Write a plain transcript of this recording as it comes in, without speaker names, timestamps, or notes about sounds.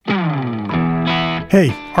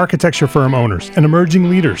Hey, architecture firm owners and emerging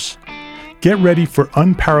leaders. Get ready for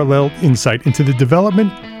unparalleled insight into the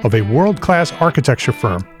development of a world-class architecture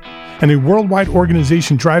firm and a worldwide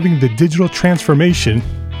organization driving the digital transformation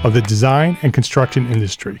of the design and construction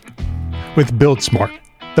industry. With Build Smart,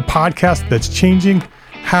 the podcast that's changing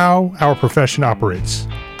how our profession operates.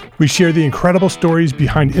 We share the incredible stories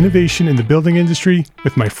behind innovation in the building industry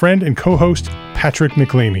with my friend and co-host, Patrick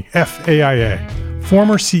McLamey, FAIA,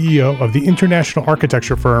 former CEO of the international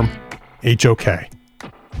architecture firm, HOK.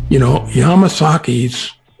 You know,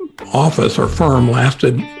 Yamasaki's office or firm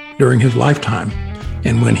lasted during his lifetime.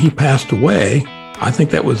 And when he passed away, I think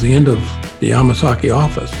that was the end of the Yamasaki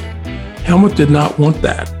office. Helmut did not want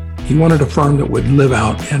that. He wanted a firm that would live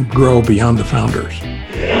out and grow beyond the founders.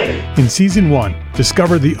 In Season 1,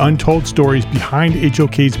 discover the untold stories behind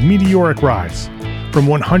HOK's meteoric rise, from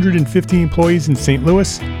 150 employees in St.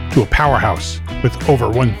 Louis to a powerhouse with over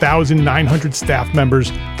 1,900 staff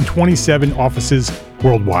members and 27 offices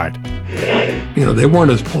worldwide. You know, they weren't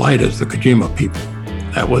as polite as the Kojima people.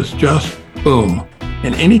 That was just boom.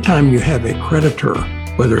 And anytime you have a creditor,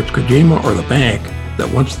 whether it's Kojima or the bank, that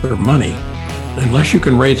wants their money, unless you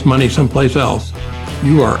can raise money someplace else,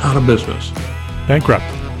 you are out of business. Bankrupt.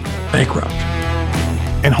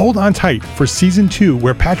 And hold on tight for Season 2,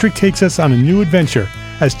 where Patrick takes us on a new adventure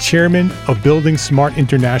as chairman of Building Smart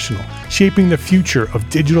International, shaping the future of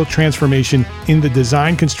digital transformation in the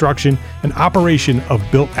design, construction, and operation of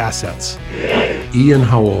built assets. Ian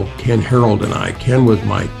Howell, Ken Harold, and I, Ken was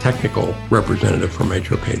my technical representative from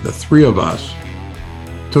HOK. The three of us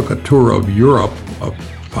took a tour of Europe of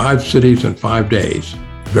 5 cities in 5 days.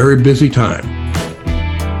 Very busy time.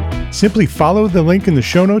 Simply follow the link in the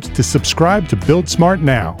show notes to subscribe to Build Smart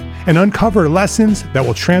now and uncover lessons that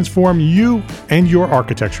will transform you and your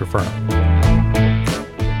architecture firm.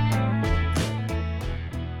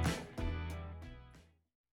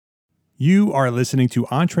 You are listening to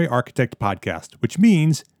Entre Architect Podcast, which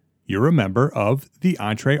means you're a member of the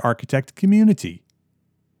Entre Architect community.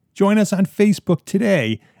 Join us on Facebook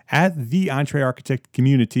today at the Entre Architect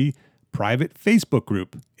Community private Facebook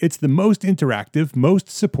group. It's the most interactive, most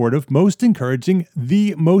supportive, most encouraging,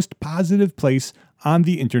 the most positive place on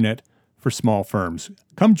the internet for small firms.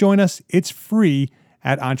 Come join us. It's free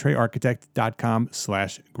at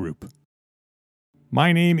entrearchitect.com/group.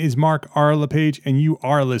 My name is Mark R. LePage, and you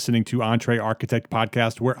are listening to Entre Architect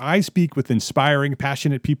Podcast, where I speak with inspiring,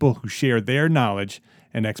 passionate people who share their knowledge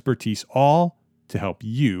and expertise, all to help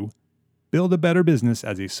you build a better business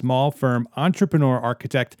as a small firm entrepreneur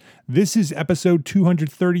architect. This is episode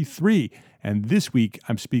 233, and this week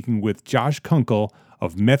I'm speaking with Josh Kunkel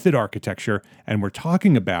of Method Architecture, and we're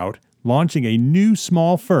talking about launching a new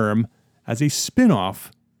small firm as a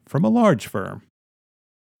spin-off from a large firm.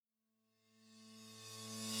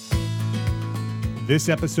 This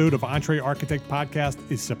episode of Entre Architect Podcast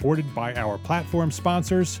is supported by our platform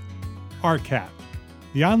sponsors, ARCAT,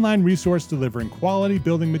 the online resource delivering quality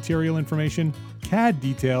building material information, CAD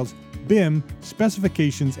details, BIM,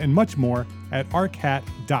 specifications, and much more at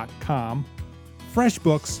arcat.com.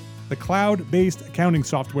 FreshBooks, the cloud-based accounting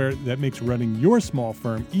software that makes running your small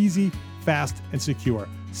firm easy, fast, and secure.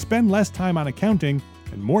 Spend less time on accounting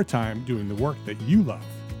and more time doing the work that you love.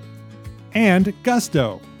 And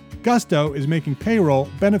Gusto. Gusto is making payroll,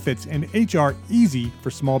 benefits, and HR easy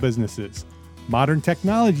for small businesses. Modern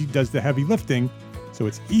technology does the heavy lifting, so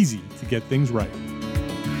it's easy to get things right.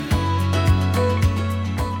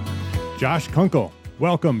 Josh Kunkel,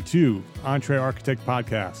 welcome to Entre Architect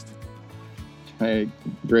Podcast. Hey,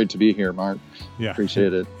 great to be here, Mark. Yeah,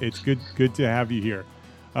 appreciate it. It's good to have you here.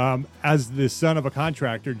 As the son of a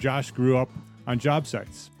contractor, Josh grew up on job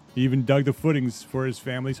sites. He even dug the footings for his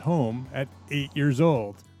family's home at 8 years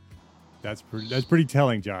old. That's pretty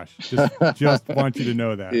telling, Josh. Just want you to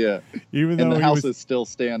know that. Yeah. Even though the house is still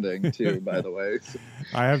standing too, by the way.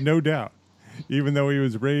 I have no doubt. Even though he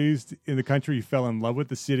was raised in the country, he fell in love with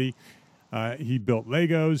the city. He built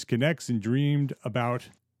Legos, Connects, and dreamed about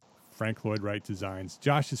Frank Lloyd Wright designs.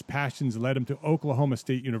 Josh's passions led him to Oklahoma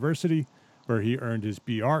State University, where he earned his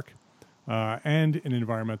B.Arch and an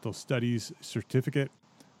environmental studies certificate.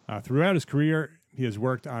 Throughout his career, he has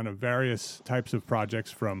worked on various types of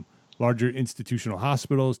projects, from larger institutional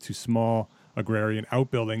hospitals to small agrarian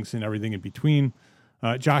outbuildings and everything in between.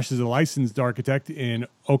 Josh is a licensed architect in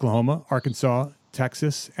Oklahoma, Arkansas,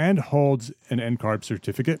 Texas, and holds an NCARB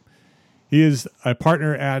certificate. He is a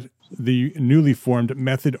partner at the newly formed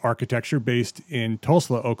Method Architecture based in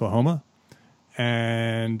Tulsa, Oklahoma.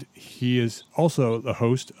 And he is also the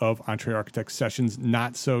host of Entre Architect Sessions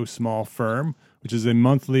Not So Small Firm, which is a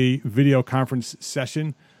monthly video conference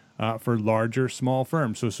session for larger, small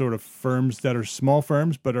firms. So sort of firms that are small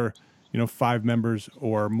firms, but are, 5 members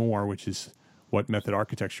or more, which is what Method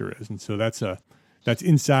Architecture is. And so that's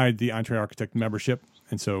inside the EntreArchitect membership.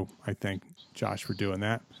 And so I thank Josh for doing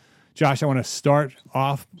that. Josh, I want to start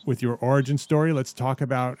off with your origin story. Let's talk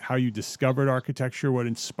about how you discovered architecture, what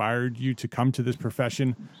inspired you to come to this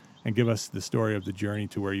profession, and give us the story of the journey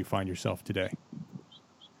to where you find yourself today.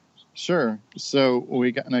 Sure. So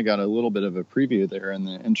we got a little bit of a preview there in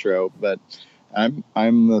the intro, but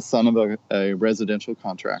I'm the son of a residential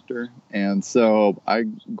contractor, and so I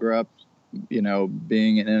grew up,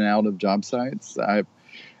 being in and out of job sites. I've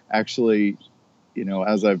actually,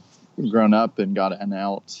 as I've grown up and gotten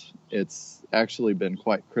out, it's actually been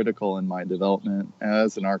quite critical in my development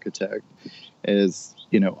as an architect.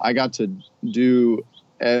 I got to do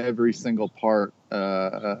every single part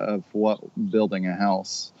of what building a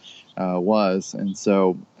house was. And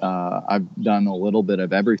so I've done a little bit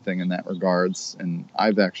of everything in that regards, and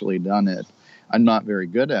I've actually done it. I'm not very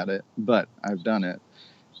good at it, but I've done it.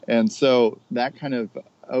 And so that kind of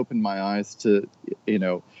opened my eyes to,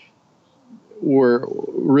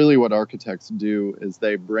 really what architects do is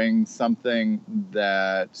they bring something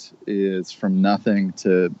that is from nothing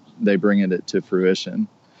they bring it to fruition.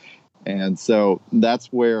 And so that's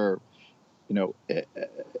where,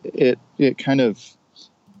 it kind of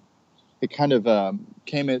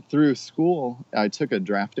came it through school. I took a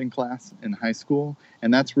drafting class in high school,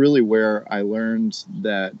 and that's really where I learned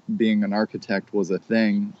that being an architect was a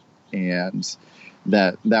thing, and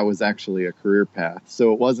that was actually a career path.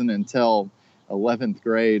 So it wasn't until 11th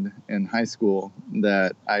grade in high school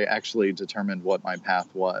that I actually determined what my path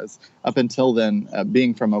was. Up until then,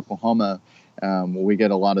 being from Oklahoma, we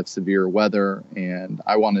get a lot of severe weather, and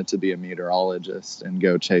I wanted to be a meteorologist and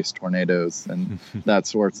go chase tornadoes and that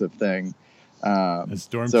sorts of thing. A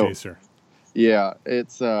storm chaser. Yeah,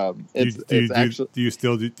 it's actually. Do you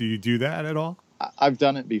still do that at all? I've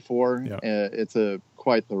done it before. Yeah. It's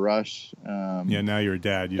quite the rush. Now you're a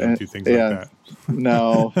dad. You don't do things like that.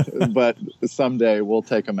 No, but someday we'll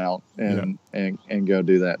take them out and go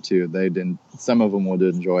do that too. Some of them would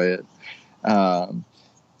enjoy it.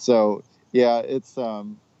 So yeah, it's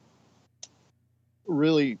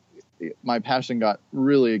really, my passion got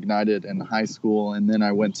really ignited in high school, and then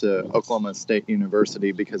I went to Oklahoma State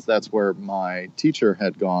University because that's where my teacher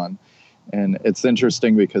had gone. And it's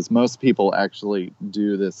interesting because most people actually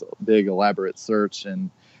do this big elaborate search, and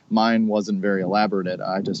mine wasn't very elaborate.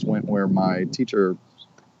 I just went where my teacher,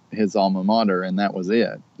 his alma mater, and that was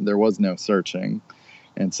it. There was no searching.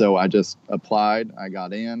 And so I just applied, I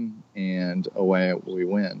got in, and away we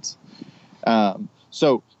went.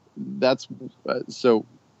 So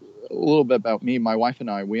a little bit about me. My wife and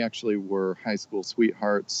I, we actually were high school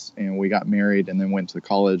sweethearts, and we got married and then went to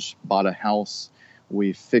college, bought a house.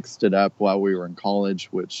 We fixed it up while we were in college,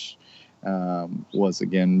 which was,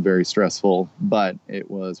 again, very stressful, but it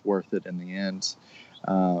was worth it in the end.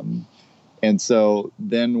 And so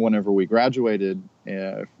then whenever we graduated,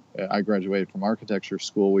 I graduated from architecture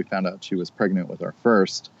school, we found out she was pregnant with our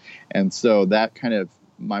first. And so that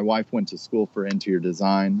my wife went to school for interior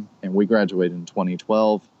design, and we graduated in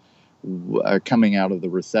 2012. Coming out of the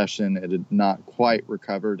recession, it had not quite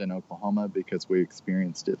recovered in Oklahoma because we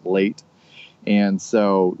experienced it late. And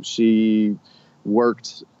so she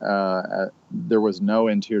worked, there was no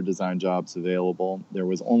interior design jobs available. There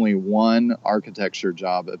was only one architecture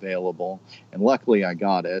job available, and luckily I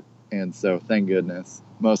got it. And so thank goodness,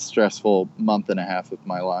 most stressful month and a half of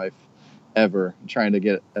my life ever, trying to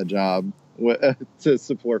get a job to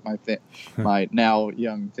support my now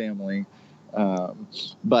young family.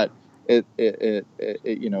 But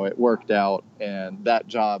it worked out, and that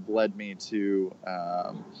job led me to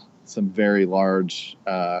some very large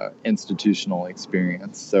institutional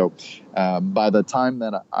experience. So by the time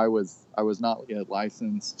that I was not yet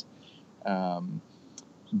licensed,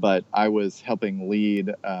 but I was helping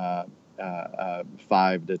lead $5 to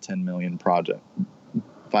 $10 million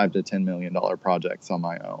projects on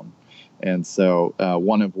my own. And so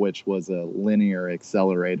one of which was a linear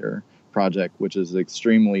accelerator project, which is an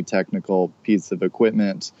extremely technical piece of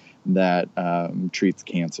equipment that treats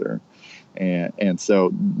cancer. And so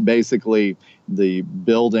basically the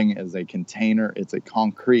building is a container. It's a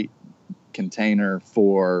concrete container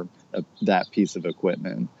for that piece of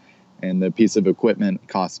equipment. And the piece of equipment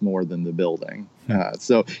costs more than the building.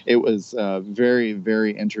 So it was very,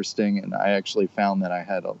 very interesting. And I actually found that I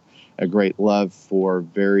had a great love for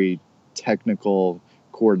very technical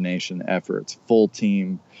coordination efforts, full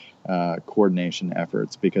team coordination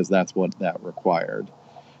efforts, because that's what that required.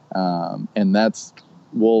 And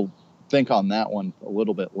we'll think on that one a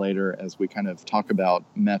little bit later as we kind of talk about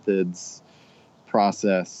methods,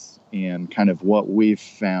 process, and kind of what we've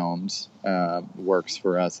found works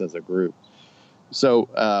for us as a group. So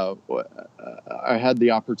I had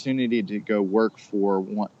the opportunity to go work for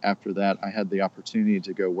one. After that, I had the opportunity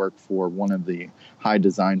to go work for one of the high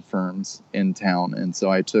design firms in town, and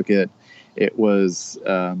so I took it. It was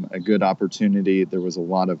a good opportunity. There was a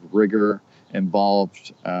lot of rigor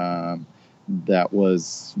involved that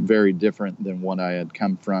was very different than what I had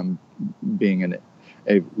come from, being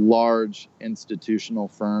a large institutional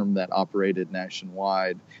firm that operated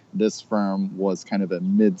nationwide. This firm was kind of a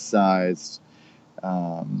mid-sized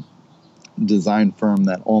design firm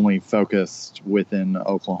that only focused within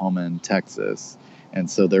Oklahoma and Texas. And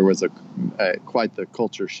so there was quite the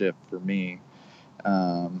culture shift for me.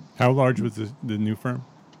 How large was the new firm?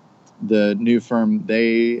 The new firm,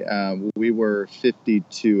 we were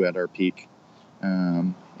 52 at our peak.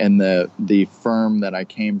 And the firm that I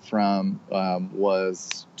came from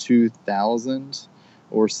was 2,000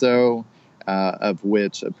 or so, of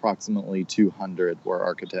which approximately 200 were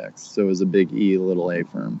architects. So it was a big E, little a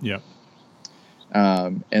firm. Yeah.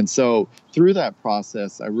 And so through that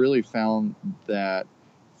process, I really found that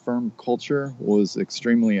firm culture was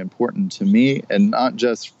extremely important to me, and not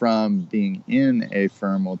just from being in a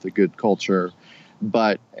firm with a good culture,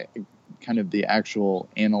 but kind of the actual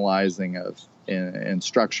analyzing of and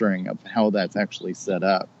structuring of how that's actually set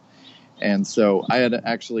up. And so I had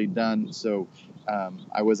actually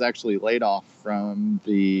I was actually laid off from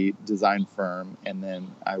the design firm, and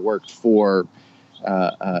then I worked for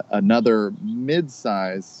another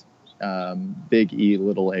mid-size big E,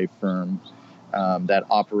 little a firm that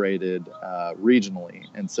operated regionally.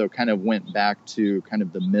 And so kind of went back to kind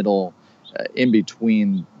of the middle in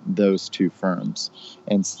between those two firms.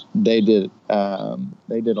 And they did a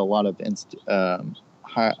lot of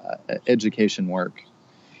higher education work.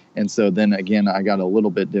 And so then again, I got a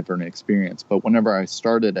little bit different experience. But whenever I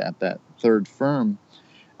started at that third firm,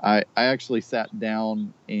 I actually sat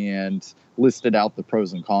down and listed out the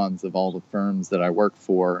pros and cons of all the firms that I worked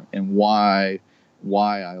for and why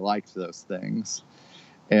I liked those things.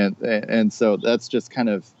 And so that's just kind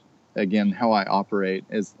of, again, how I operate.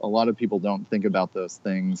 Is a lot of people don't think about those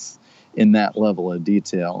things in that level of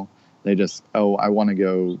detail. They just, I want to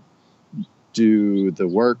go do the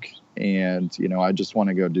work, and I just want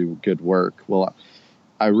to go do good work. Well,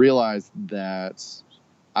 I realized that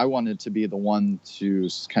I wanted to be the one to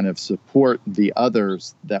kind of support the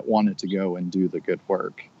others that wanted to go and do the good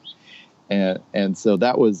work. And so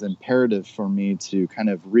that was imperative for me to kind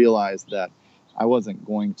of realize that I wasn't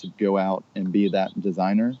going to go out and be that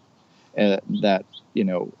designer. That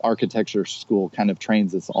architecture school kind of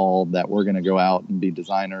trains us all that we're going to go out and be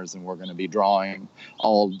designers, and we're going to be drawing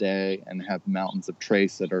all day and have mountains of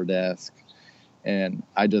trace at our desk. And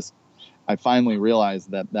I finally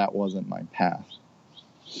realized that wasn't my path.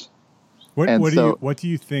 What do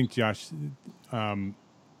you think, Josh?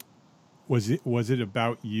 Was it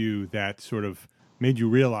about you that sort of made you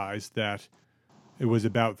realize that it was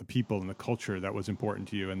about the people and the culture that was important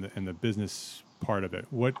to you, and the business part of it?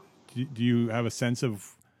 What do you have a sense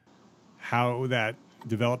of how that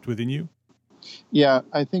developed within you? Yeah,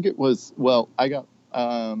 I think it was. Well, I got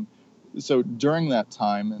so during that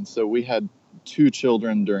time, and so we had 2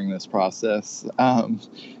 children during this process,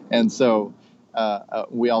 and so.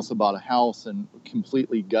 We also bought a house and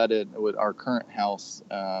completely gutted. Our current house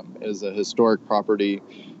is a historic property,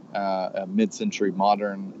 a mid-century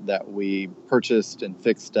modern that we purchased and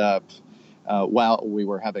fixed up while we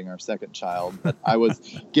were having our second child. But I was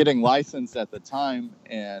getting licensed at the time,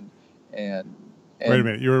 and wait a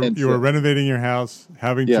minute, you were renovating your house,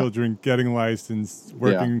 having children, getting licensed,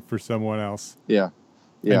 working for someone else. Yeah.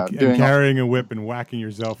 And carrying a whip and whacking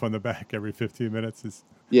yourself on the back every 15 minutes is.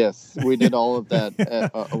 Yes, we did all of that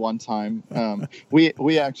at one time.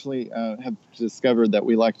 We actually have discovered that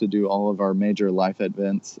we like to do all of our major life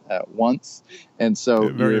events at once, and so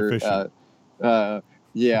very efficient.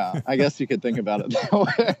 Yeah, I guess you could think about it that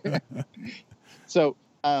way. So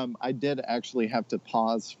I did actually have to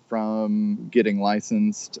pause from getting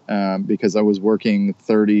licensed because I was working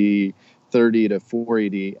 30 to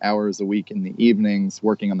 40 hours a week in the evenings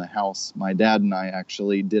working on the house. My dad and I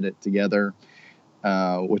actually did it together.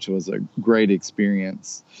 Which was a great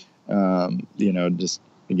experience. Just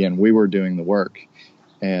again, we were doing the work,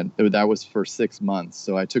 and that was for 6 months.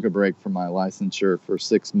 So I took a break from my licensure for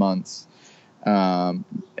 6 months. I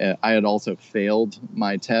had also failed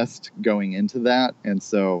my test going into that, and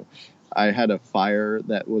so I had a fire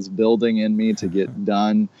that was building in me to get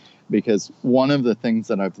done. Because one of the things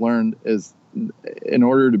that I've learned is in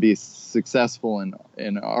order to be successful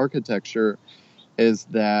in architecture is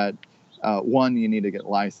that one, you need to get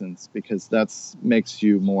licensed because that's makes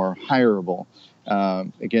you more hireable.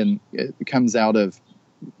 Again, it comes out of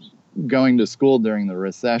going to school during the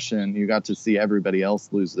recession. You got to see everybody else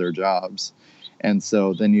lose their jobs, and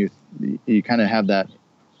so then you kind of have that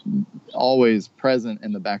always present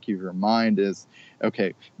in the back of your mind is,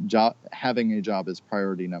 okay, having a job is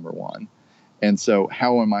priority number one. And so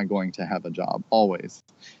how am I going to have a job? Always.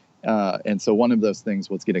 And so one of those things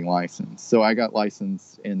was getting licensed. So I got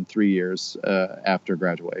licensed in 3 years after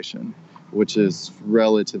graduation, which is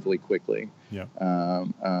relatively quickly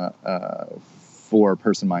for a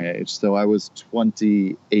person my age. So I was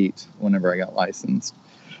 28 whenever I got licensed.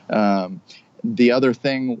 The other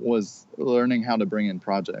thing was learning how to bring in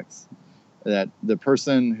projects. That the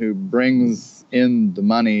person who brings in the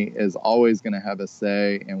money is always going to have a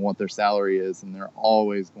say in what their salary is, and they're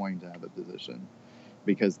always going to have a position,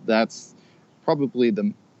 because that's probably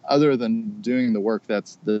other than doing the work,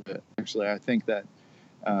 actually I think that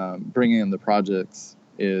bringing in the projects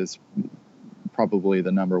is probably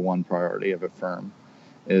the number one priority of a firm,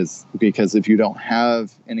 is because if you don't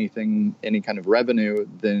have any kind of revenue,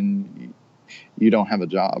 then you don't have a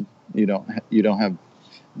job. You don't have.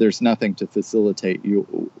 There's nothing to facilitate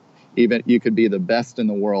you. Even you could be the best in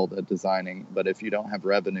the world at designing, but if you don't have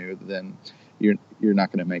revenue, then you're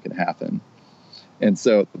not going to make it happen. And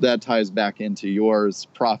so that ties back into yours,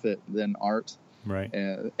 profit then art. Right.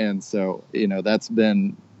 And so, that's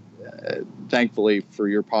been, thankfully for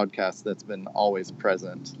your podcast, that's been always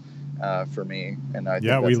present for me. And I think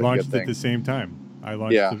that's we a launched good thing. at the same time. I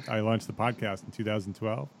launched the podcast in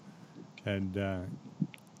 2012, and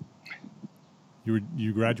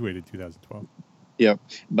you graduated 2012. Yep.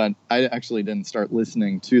 But I actually didn't start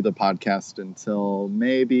listening to the podcast until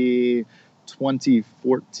maybe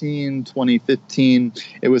 2014, 2015.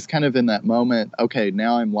 It was kind of in that moment, okay,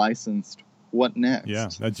 now I'm licensed. What next? Yeah,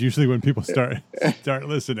 that's usually when people start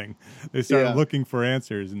listening. They start looking for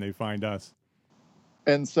answers, and they find us.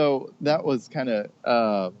 And so that was kind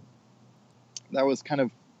of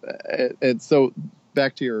and so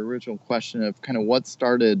back to your original question of kind of what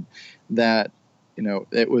started that.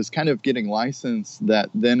 It was kind of getting licensed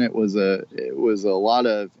that then it was a lot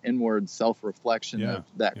of inward self-reflection of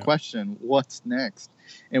that question, what's next?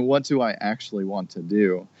 And what do I actually want to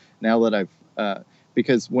do now that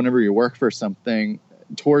because whenever you work for something,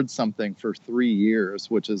 towards something for 3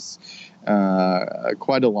 years, which is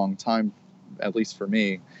quite a long time, at least for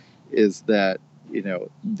me, is that,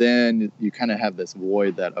 then you kind of have this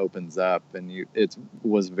void that opens up, and it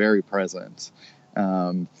was very present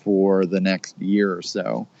for the next year or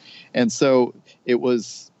so. And so it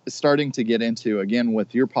was starting to get into, again,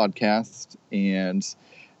 with your podcast and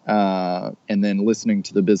then listening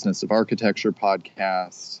to the Business of Architecture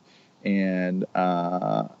podcast, and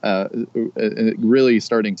really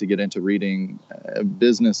starting to get into reading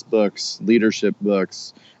business books, leadership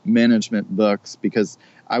books, management books, because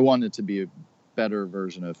I wanted to be a better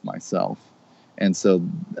version of myself. And so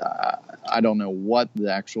I don't know what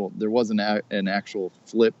there wasn't an actual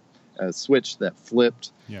switch that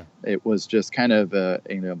flipped. Yeah. It was just kind of an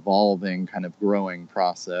evolving, kind of growing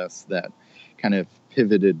process that kind of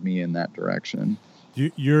pivoted me in that direction.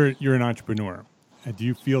 You're an entrepreneur. Do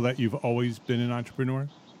you feel that you've always been an entrepreneur?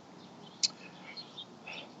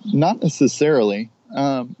 Not necessarily.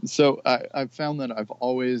 So I've found that I've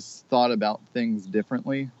always thought about things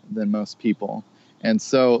differently than most people. And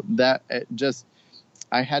so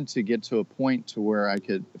I had to get to a point to where I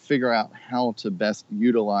could figure out how to best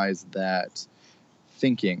utilize that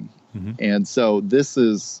thinking. Mm-hmm. And so this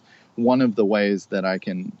is one of the ways that I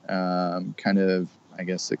can kind of, I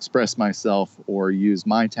guess, express myself or use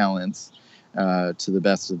my talents to the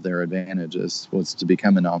best of their advantages, was to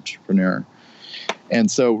become an entrepreneur.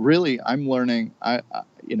 And so really I'm learning, I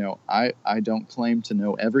don't claim to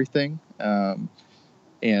know everything.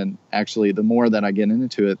 And actually, the more that I get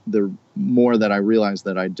into it, the more that I realize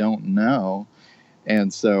that I don't know.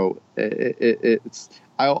 And so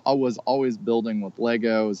I was always building with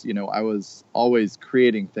Legos. I was always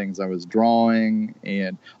creating things. I was drawing.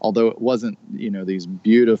 And although it wasn't, these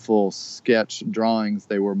beautiful sketch drawings,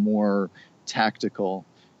 they were more tactical,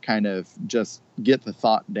 kind of just get the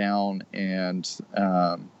thought down and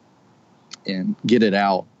get it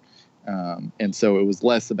out. And so it was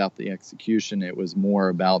less about the execution. It was more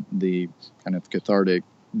about the kind of cathartic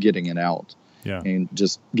getting it out and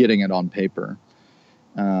just getting it on paper.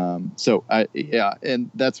 And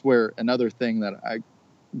that's where another thing that I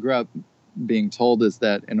grew up being told is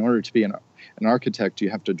that in order to be an architect, you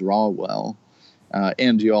have to draw well.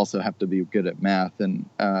 And you also have to be good at math. And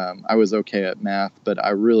I was okay at math, but I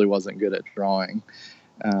really wasn't good at drawing.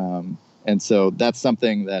 And so that's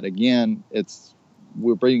something that, again,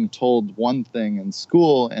 we're being told one thing in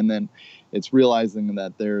school, and then it's realizing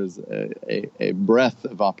that there's a breadth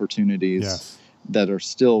of opportunities Yes. that are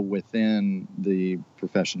still within the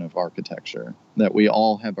profession of architecture, that we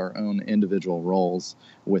all have our own individual roles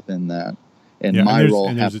within that. And Yeah, my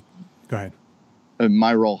role go ahead.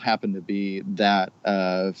 My role happened to be that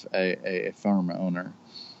of a farm owner.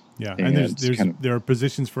 Yeah, and and there are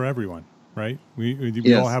positions for everyone, right? We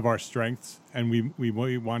Yes. all have our strengths, and we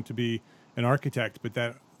want to be an architect, but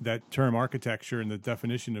that term architecture and the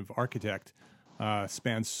definition of architect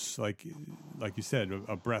spans, like you said,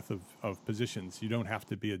 a breadth of positions. You don't have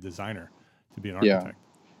to be a designer to be an architect. Yeah.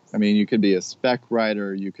 I mean, you could be a spec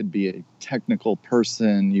writer, you could be a technical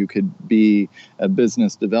person, you could be a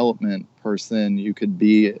business development person, you could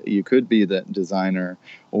be the designer,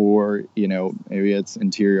 or, maybe it's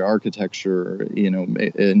interior architecture,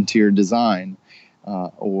 interior design,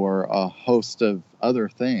 or a host of other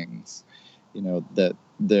things, that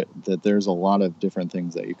there's a lot of different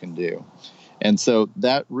things that you can do. And so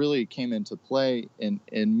that really came into play in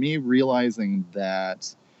me realizing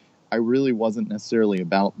that I really wasn't necessarily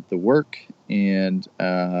about the work and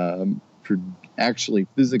actually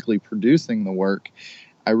physically producing the work.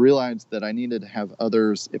 I realized that I needed to have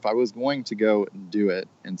others. If I was going to go and do it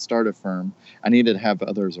and start a firm, I needed to have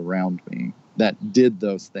others around me that did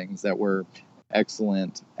those things, that were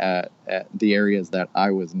excellent at the areas that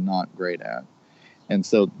I was not great at. And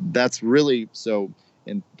so that's really, so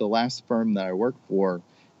in the last firm that I worked for,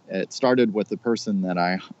 it started with the person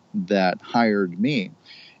that hired me.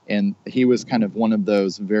 And he was kind of one of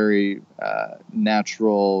those very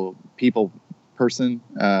natural people person.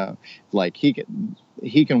 Like he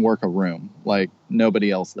can work a room like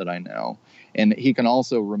nobody else that I know. And he can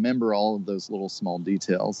also remember all of those little small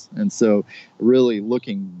details. And so really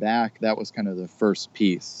looking back, that was kind of the first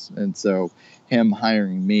piece. And so him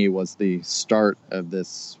hiring me was the start of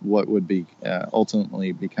this, what would be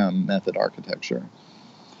ultimately become Method Architecture.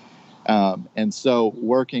 And so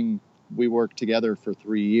we worked together for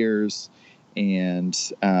 3 years, and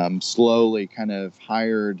slowly kind of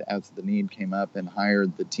hired as the need came up, and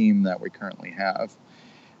hired the team that we currently have.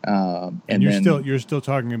 And you're still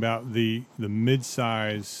talking about the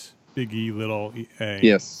mid-size Big E, Little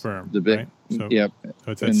A firm, the big, right? So, yep.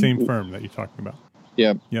 So it's that same firm that you're talking about.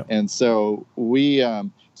 Yep. Yep. And so we,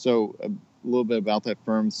 so a little bit about that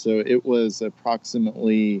firm. So it was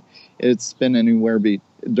approximately, it's been anywhere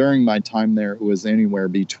during my time there, it was anywhere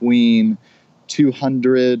between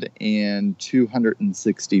 200 and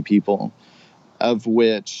 260 people, of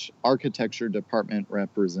which architecture department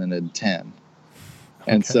represented 10.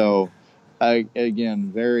 Okay. And so,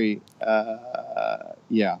 again, very,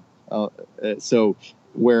 so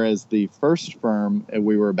whereas the first firm,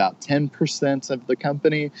 we were about 10% of the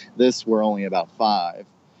company, this we're only about 5%.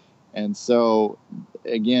 And so,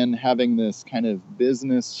 again, having this kind of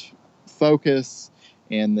business focus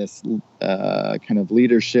and this kind of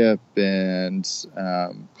leadership and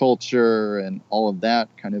culture and all of that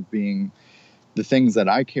kind of being the things that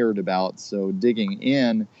I cared about. So digging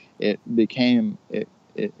in, it became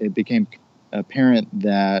apparent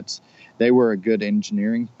that they were a good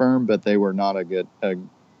engineering firm, but they were not a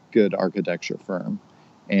good architecture firm,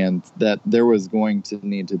 and that there was going to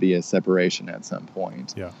need to be a separation at some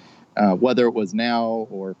point. Yeah. Whether it was now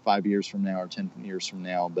or 5 years from now or 10 years from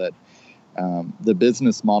now, but the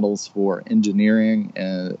business models for engineering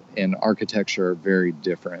and architecture are very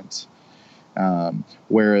different.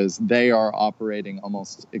 Whereas they are operating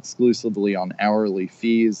almost exclusively on hourly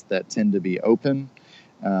fees that tend to be open.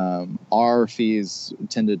 Our fees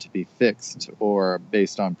tended to be fixed or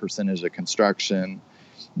based on percentage of construction.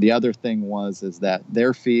 The other thing is that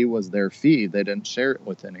their fee was their fee. They didn't share it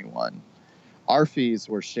with anyone. Our fees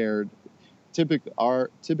were shared.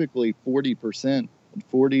 Typically 40%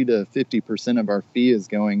 40 to 50% of our fee is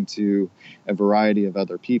going to a variety of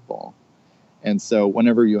other people. And so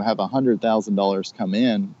whenever you have $100,000 come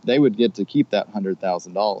in, they would get to keep that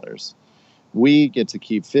 $100,000. We get to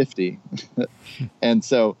keep 50. And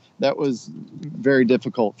so that was very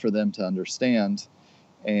difficult for them to understand.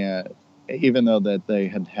 And even though that they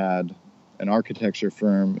had an architecture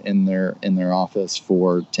firm in their office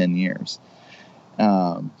for 10 years.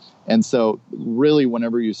 And so really,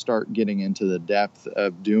 whenever you start getting into the depth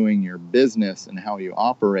of doing your business and how you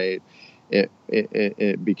operate,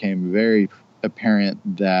 it became very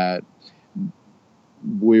apparent that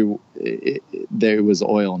there was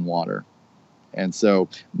oil and water. And so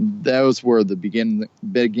those were the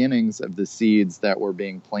beginnings of the seeds that were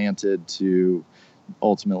being planted to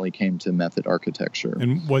ultimately came to Method Architecture.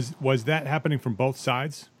 And was that happening from both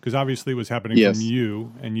sides? Because obviously it was happening Yes. from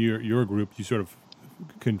you and your group. You sort of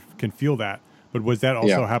can feel that. But was that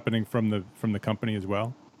also happening from the company as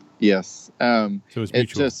well? Yes. So it was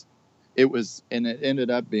mutual. And it ended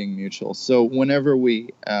up being mutual. So whenever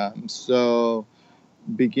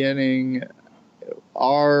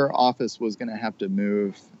our office was going to have to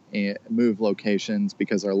move locations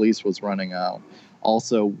because our lease was running out.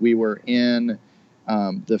 Also, we were in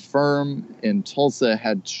the firm in Tulsa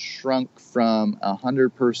had shrunk from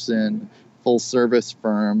 100-person full service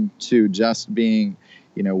firm to just being,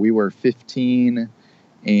 we were 15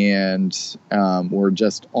 and we're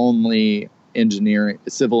just only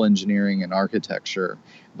civil engineering and architecture,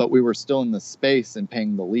 but we were still in the space and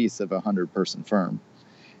paying the lease of a 100-person firm.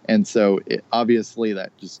 And so obviously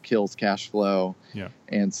that just kills cash flow. Yeah.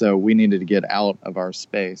 And so we needed to get out of our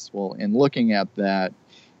space. Well, in looking at that,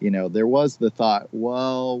 there was the thought,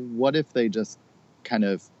 well, what if they just kind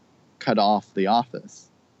of cut off the office?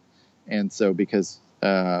 And so because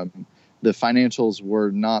the financials were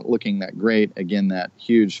not looking that great, again, that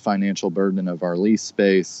huge financial burden of our lease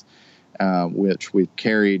space, which we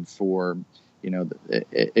carried for,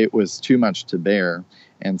 it was too much to bear.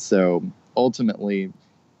 And so ultimately,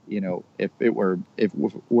 if it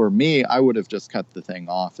were me, I would have just cut the thing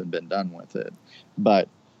off and been done with it. But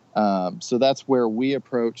so that's where we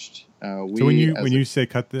approached. So when you say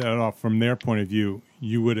cut that off, from their point of view,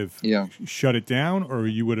 you would have shut it down, or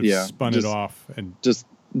you would have spun it off and just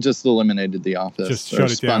eliminated the office, just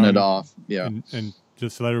shut it spun down, it off, and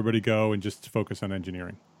just let everybody go and just focus on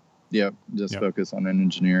engineering. Yep, focus on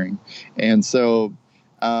engineering, and so.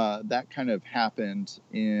 That kind of happened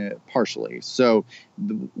partially. So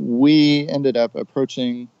we ended up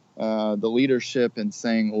approaching the leadership and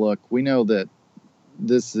saying, look, we know that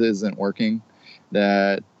this isn't working,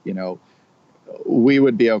 that, we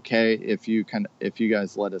would be okay if you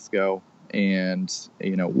guys let us go, and,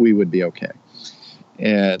 we would be okay.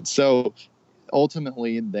 And so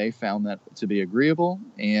ultimately they found that to be agreeable.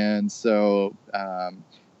 And so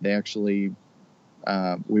they actually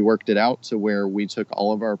we worked it out to where we took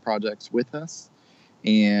all of our projects with us.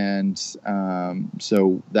 And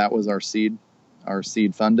so that was our seed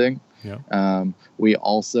funding. Yeah.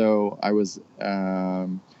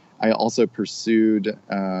 I also pursued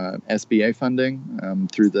SBA funding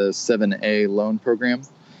through the 7A loan program.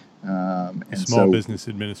 Small Business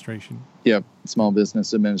Administration. Yep, Small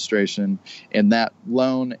Business Administration. And that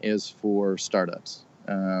loan is for startups.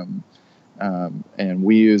 And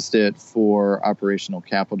we used it for operational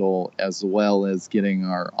capital as well as getting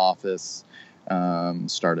our office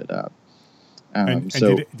started up.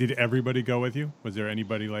 Did everybody go with you? Was there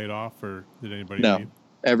anybody laid off, or did anybody leave?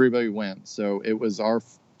 Everybody went. So it was our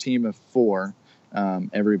team of 4.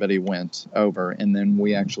 Everybody went over. And then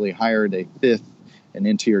we actually hired a 5th, an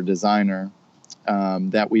interior designer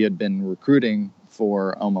that we had been recruiting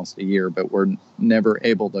for almost a year, but were never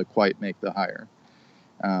able to quite make the hire.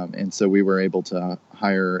 And so we were able to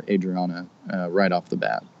hire Adriana right off the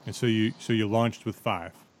bat. And so you launched with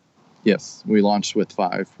 5. Yes, we launched with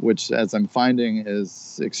 5, which, as I'm finding,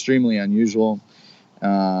 is extremely unusual,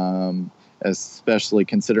 especially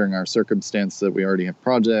considering our circumstance that we already have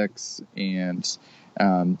projects and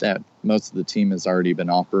that most of the team has already been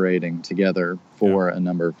operating together for a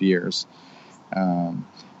number of years.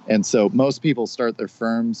 And so most people start their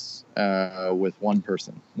firms with one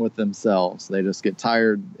person, with themselves. They just get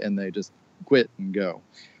tired and they just quit and go.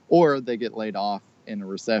 Or they get laid off in a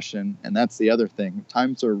recession. And that's the other thing.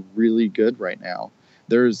 Times are really good right now.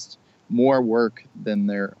 There's more work than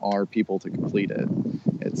there are people to complete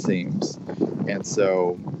it seems. And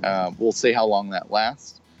so we'll see how long that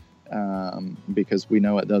lasts because we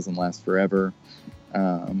know it doesn't last forever.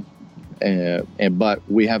 But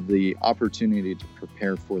we have the opportunity to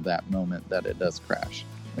prepare for that moment that it does crash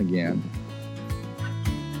again.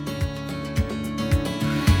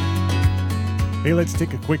 Hey, let's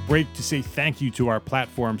take a quick break to say thank you to our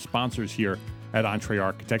platform sponsors here at Entre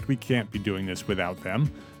Architect. We can't be doing this without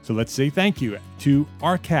them. So let's say thank you to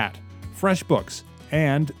ARCAT, FreshBooks,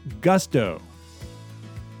 and Gusto.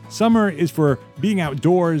 Summer is for being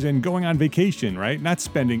outdoors and going on vacation, right? Not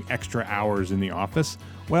spending extra hours in the office.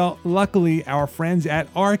 Well, luckily, our friends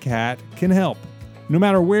at ARCAT can help. No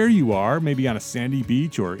matter where you are, maybe on a sandy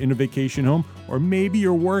beach or in a vacation home, or maybe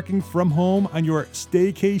you're working from home on your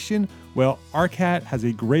staycation, well, ARCAT has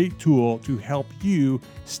a great tool to help you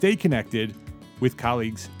stay connected with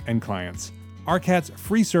colleagues and clients. ARCAT's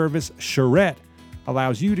free service, Charrette,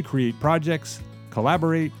 allows you to create projects,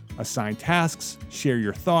 collaborate, assign tasks, share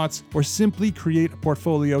your thoughts, or simply create a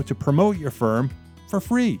portfolio to promote your firm for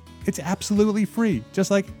free. It's absolutely free.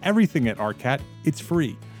 Just like everything at ARCAT, it's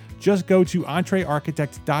free. Just go to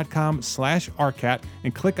entrearchitect.com/ARCAT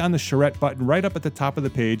and click on the charrette button right up at the top of the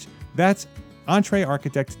page. That's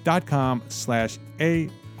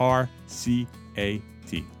entrearchitect.com/ARCAT.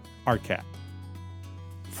 ARCAT.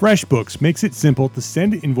 FreshBooks makes it simple to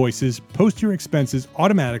send invoices, post your expenses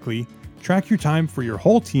automatically, track your time for your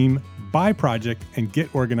whole team by project, and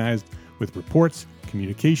get organized with reports,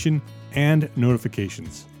 communication, and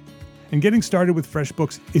notifications. And getting started with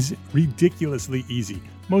FreshBooks is ridiculously easy.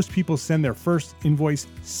 Most people send their first invoice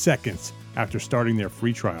seconds after starting their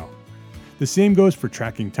free trial. The same goes for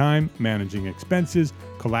tracking time, managing expenses,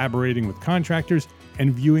 collaborating with contractors,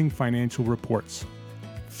 and viewing financial reports.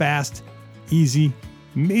 Fast, easy,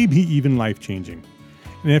 maybe even life-changing.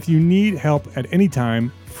 And if you need help at any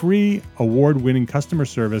time, free award-winning customer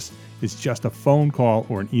service is just a phone call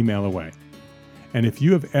or an email away. And if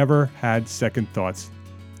you have ever had second thoughts,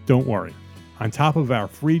 don't worry. On top of our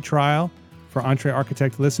free trial for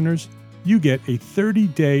EntreArchitect listeners, you get a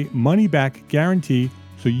 30-day money-back guarantee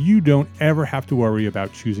so you don't ever have to worry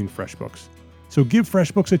about choosing FreshBooks. So give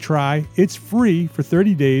FreshBooks a try. It's free for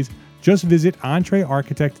 30 days. Just visit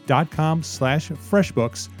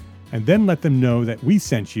entrearchitect.com/FreshBooks and then let them know that we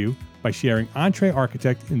sent you by sharing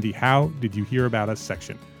EntreArchitect in the How Did You Hear About Us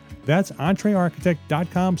section. That's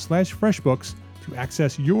entrearchitect.com/FreshBooks to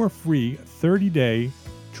access your free 30-day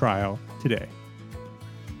trial today.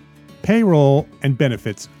 Payroll and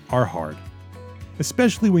benefits are hard,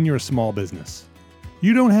 especially when you're a small business.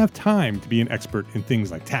 You don't have time to be an expert in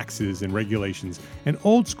things like taxes and regulations, and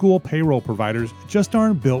old school payroll providers just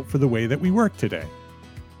aren't built for the way that we work today.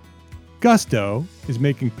 Gusto is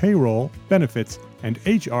making payroll, benefits, and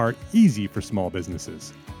HR easy for small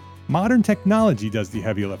businesses. Modern technology does the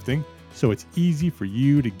heavy lifting, so it's easy for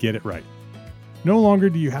you to get it right. No longer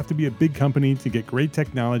do you have to be a big company to get great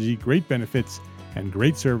technology, great benefits, and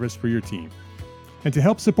great service for your team. And to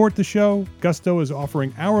help support the show, Gusto is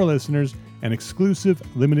offering our listeners an exclusive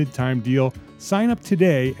limited time deal. Sign up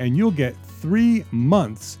today and you'll get 3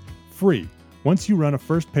 months free. Once you run a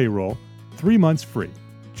first payroll, 3 months free.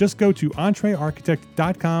 Just go to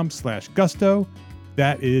entrearchitect.com/Gusto.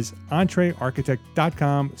 That is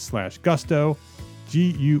entrearchitect.com/Gusto,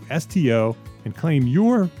 Gusto, and claim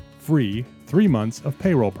your free 3 months of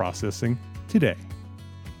payroll processing today.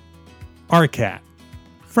 ARCAT,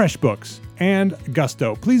 FreshBooks, and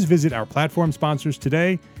Gusto. Please visit our platform sponsors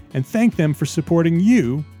today and thank them for supporting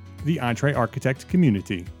you, the EntreArchitect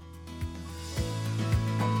community.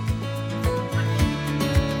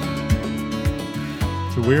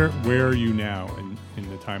 So where are you now in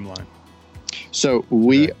the timeline? So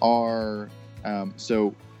we are,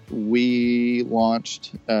 we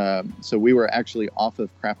launched, so we were actually off of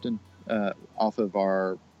Crafton, off of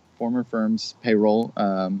our former firm's payroll,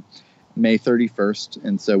 May 31st.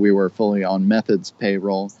 And so we were fully on Methods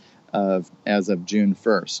payroll as of June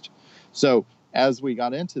 1st. So as we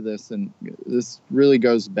got into this, and this really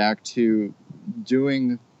goes back to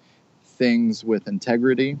doing things with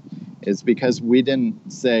integrity, is because we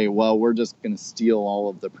didn't say, well, we're just going to steal all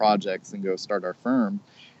of the projects and go start our firm.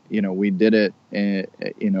 We did it in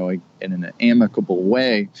an amicable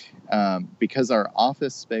way. Because our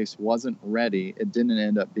office space wasn't ready, it didn't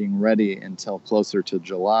end up being ready until closer to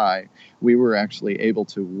July. We were actually able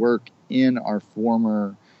to work in our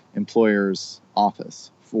former employer's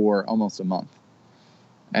office for almost a month.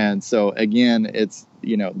 And so again, it's,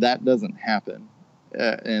 that doesn't happen.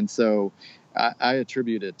 And so I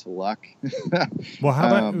attribute it to luck. Well,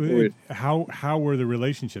 how about how were the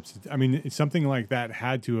relationships? I mean, something like that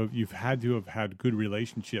you've had to have had good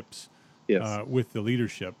relationships. Yes. With the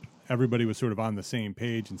leadership. Everybody was sort of on the same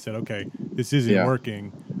page and said, okay, this isn't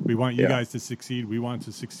working. We want you guys to succeed. We want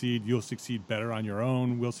to succeed. You'll succeed better on your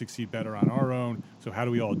own. We'll succeed better on our own. So how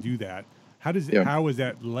do we all do that? How is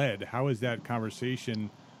that led? How is that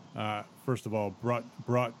conversation, first of all,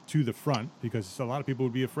 brought to the front? Because a lot of people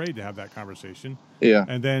would be afraid to have that conversation. Yeah.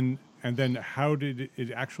 And then how did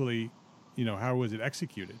it actually, how was it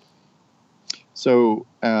executed? So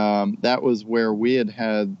that was where we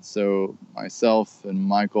had so myself and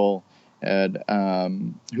Michael had,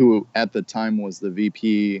 who at the time was the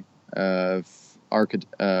VP of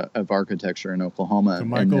architecture in Oklahoma. So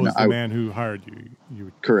Michael is the man who hired you.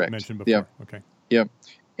 You correct. Mentioned before. Yep. Okay. Yep.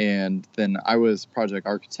 And then I was project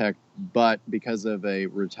architect, but because of a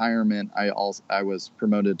retirement, I was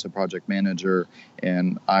promoted to project manager,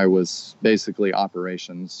 and I was basically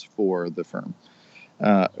operations for the firm.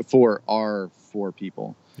 For our 4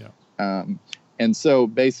 people. Yeah. And so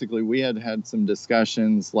basically we had some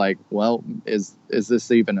discussions like, well, is this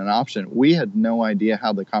even an option? We had no idea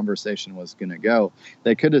how the conversation was going to go.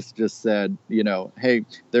 They could have just said, hey,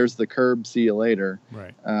 there's the curb, see you later.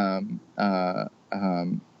 Right.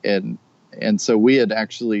 And so we had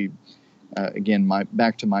actually, again,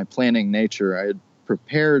 back to my planning nature, I had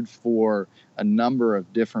prepared for a number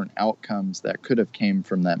of different outcomes that could have came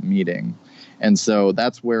from that meeting. And so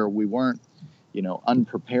that's where we weren't,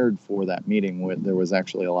 unprepared for that meeting. There was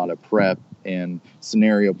actually a lot of prep and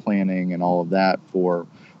scenario planning and all of that for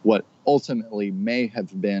what ultimately may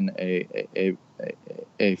have been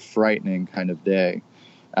a frightening kind of day.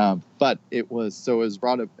 But it was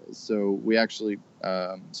brought up. So we actually,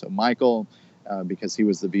 Michael, because he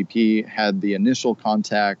was the VP, had the initial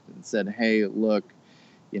contact and said, hey, look,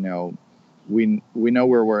 we know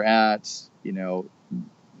where we're at,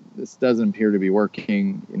 this doesn't appear to be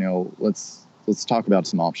working, let's talk about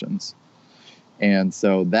some options. And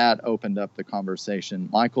so that opened up the conversation.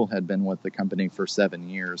 Michael had been with the company for 7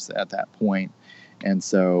 years at that point. And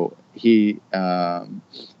so he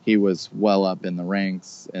was well up in the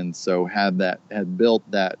ranks, and so had built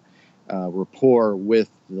that rapport with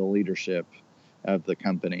the leadership of the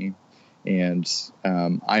company. And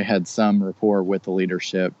I had some rapport with the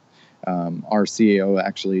leadership. Our CEO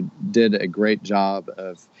actually did a great job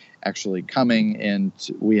of actually coming in.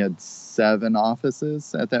 We had 7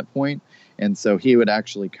 offices at that point. And so he would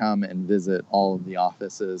actually come and visit all of the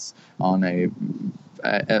offices on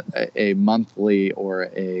a monthly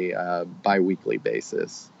or a biweekly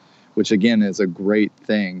basis, which again is a great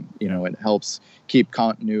thing. It helps keep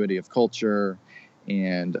continuity of culture.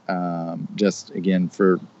 And just again,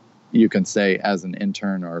 you can say as an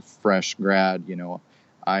intern or fresh grad,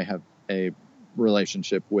 I have a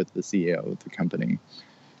relationship with the CEO of the company.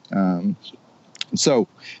 So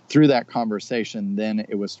through that conversation, then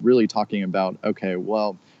it was really talking about, okay,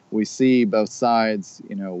 well, we see both sides,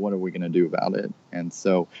 what are we going to do about it? And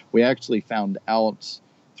so we actually found out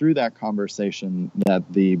through that conversation that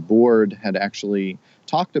the board had actually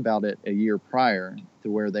talked about it a year prior,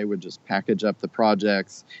 to where they would just package up the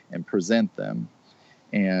projects and present them.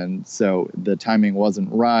 And so the timing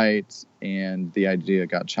wasn't right, and the idea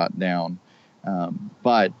got shot down.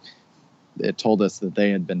 But it told us that they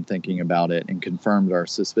had been thinking about it, and confirmed our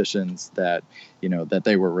suspicions that, that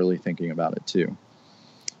they were really thinking about it too.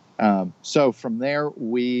 So from there,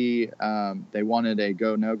 they wanted a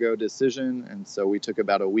go, no-go decision. And so we took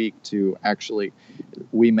about a week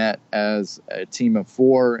we met as a team of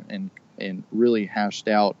 4 and really hashed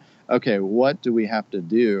out, okay, what do we have to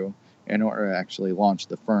do in order to actually launch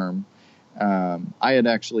the firm? I had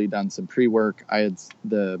actually done some pre-work.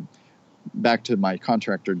 Back to my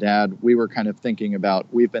contractor dad, we were kind of thinking about,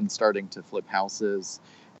 we've been starting to flip houses.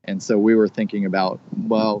 And so we were thinking about,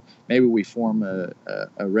 well, maybe we form a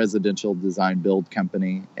residential design build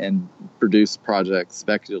company and produce projects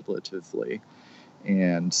speculatively.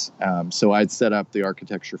 And so I'd set up the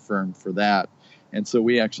architecture firm for that. And so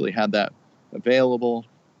we actually had that available.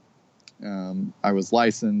 I was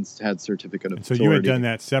licensed, had certificate of authority. So you had done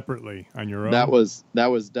that separately on your own? That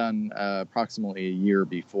was done approximately a year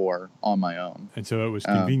before on my own. And so it was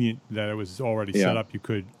convenient that it was already set up. You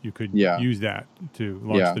could use that to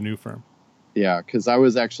launch the new firm. Yeah, because I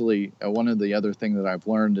was actually one of the other things that I've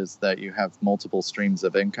learned is that you have multiple streams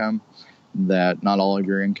of income, that not all of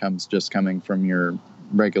your income's just coming from your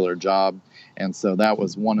regular job. And so that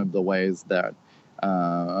was one of the ways that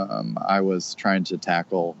I was trying to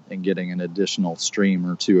tackle and getting an additional stream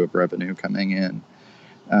or 2 of revenue coming in.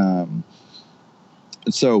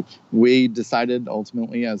 So we decided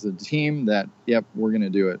ultimately as a team that, yep, we're going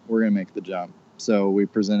to do it. We're going to make the jump. So we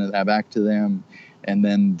presented that back to them. And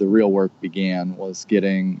then the real work began, was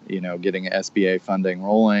getting SBA funding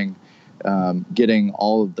rolling, getting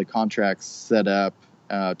all of the contracts set up,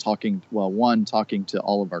 talking to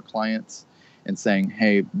all of our clients and saying,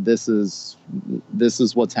 hey, this is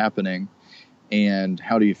what's happening, and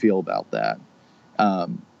how do you feel about that?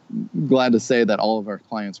 Glad to say that all of our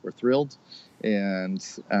clients were thrilled. And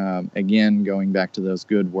again, going back to those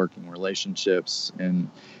good working relationships,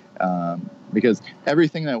 and because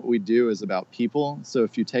everything that we do is about people. So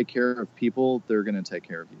if you take care of people, they're going to take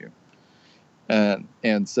care of you.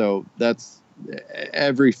 And so that's,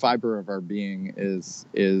 every fiber of our being is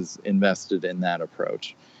invested in that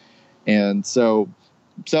approach. And so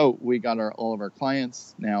we got all of our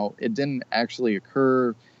clients. Now, it didn't actually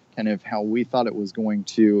occur kind of how we thought it was going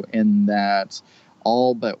to, in that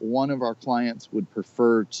all but one of our clients would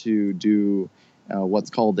prefer to do what's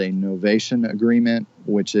called a novation agreement,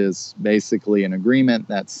 which is basically an agreement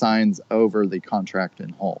that signs over the contract in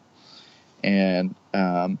whole. And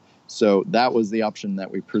So that was the option that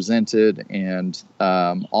we presented, and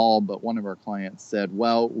all but one of our clients said,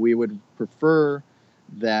 well, we would prefer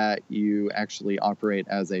that you actually operate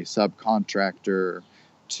as a subcontractor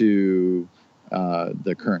to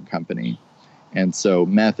the current company. And so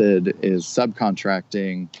Method is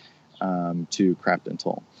subcontracting to Craft and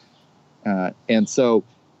Toll. And so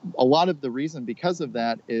a lot of the reason because of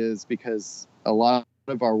that is because a lot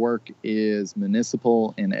of our work is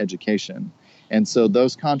municipal and education. And so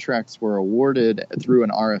those contracts were awarded through an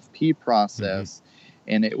RFP process.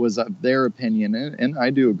 And it was of their opinion, and I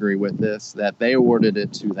do agree with this, that they awarded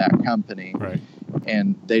it to that company. Right.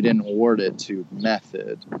 And they didn't award it to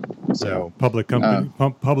Method. So public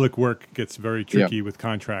work gets very tricky with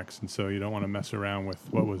contracts, and so you don't want to mess around with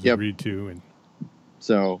what was agreed to.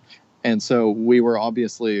 And so we were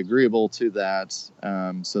obviously agreeable to that,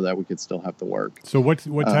 so that we could still have the work. So what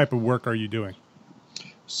type of work are you doing?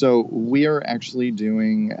 So we are actually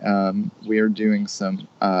doing some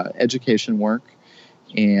education work,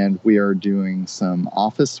 and we are doing some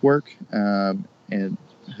office work and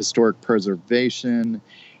historic preservation,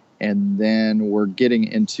 and then we're getting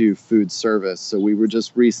into food service. So we were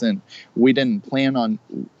just we didn't plan on,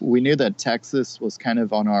 we knew that Texas was kind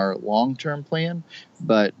of on our long-term plan,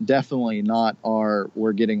 but definitely not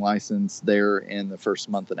we're getting licensed there in the first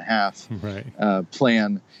month and a half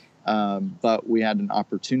plan. But we had an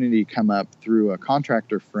opportunity come up through a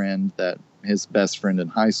contractor friend that his best friend in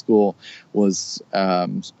high school was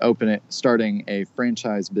starting a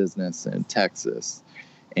franchise business in Texas,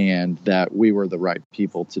 and that we were the right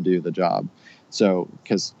people to do the job. So,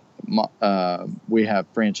 because we have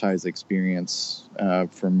franchise experience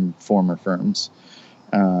from former firms.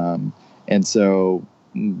 And so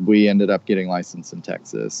we ended up getting licensed in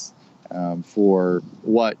Texas for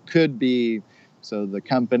what could be. So the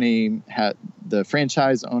the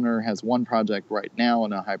franchise owner has one project right now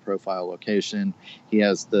in a high profile location. He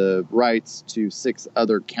has the rights to 6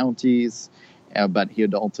 other counties, but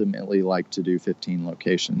he'd ultimately like to do 15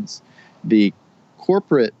 locations. The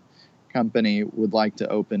corporate company would like to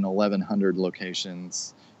open 1,100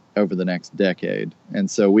 locations over the next decade. And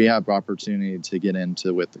so we have opportunity to get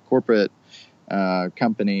into with the corporate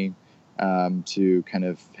company to kind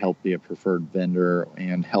of help be a preferred vendor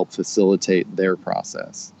and help facilitate their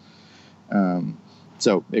process.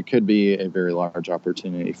 So it could be a very large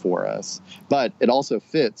opportunity for us, but it also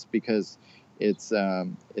fits because it's a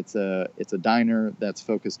diner that's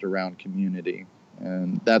focused around community.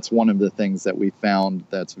 And that's one of the things that we found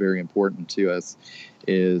that's very important to us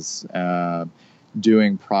is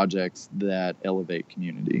doing projects that elevate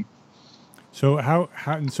community. So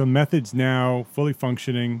so Method's now fully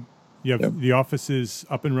functioning. You have the offices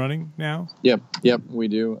up and running now? Yep, we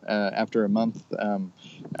do. After a month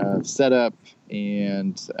set up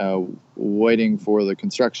and waiting for the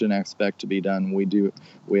construction aspect to be done,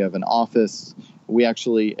 we have an office. We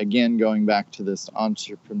actually, again, going back to this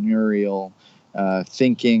entrepreneurial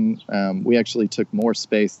thinking, we actually took more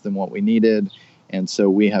space than what we needed. And so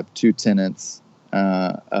we have 2 tenants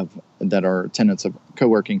that are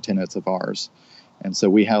co-working tenants of ours. And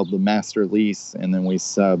so we held the master lease, and then we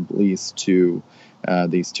sublease to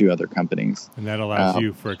these 2 other companies. And that allows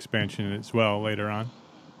you for expansion as well later on?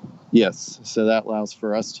 Yes. So that allows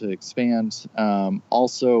for us to expand.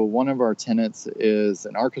 Also, one of our tenants is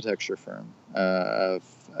an architecture firm, a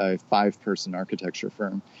 5-person architecture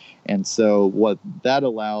firm. And so what that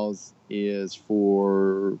allows is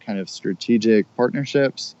for kind of strategic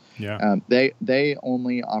partnerships. Yeah. They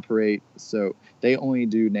only operate, so they only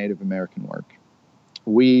do Native American work.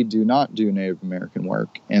 We do not do Native American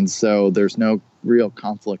work, and so there's no real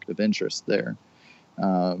conflict of interest there.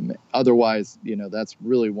 Otherwise, that's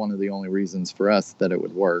really one of the only reasons for us that it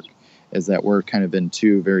would work, is that we're kind of in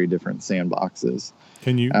 2 very different sandboxes.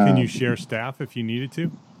 Can you share staff if you needed to?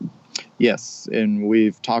 Yes, and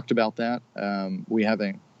we've talked about that. We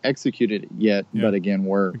haven't executed it yet, but again,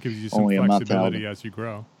 we're only a month out. It gives you some flexibility as you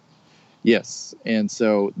grow. Yes, and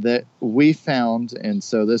so that we found, and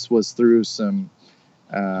so this was through some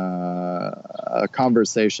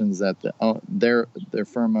conversations that their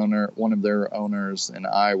firm owner, one of their owners, and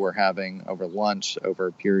I were having over lunch over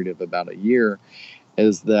a period of about a year,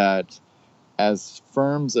 is that as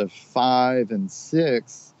firms of 5 and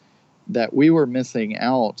 6, that we were missing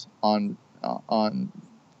out on $20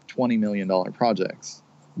 million projects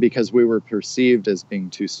because we were perceived as being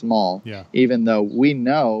too small. Yeah. Even though we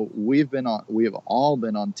know we have all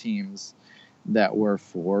been on teams that were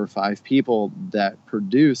 4 or 5 people that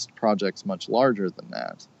produced projects much larger than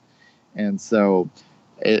that. And so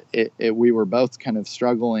we were both kind of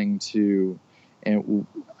struggling to, and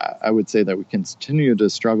I would say that we continue to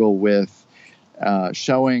struggle with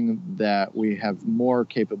showing that we have more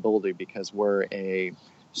capability because we're a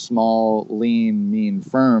small, lean, mean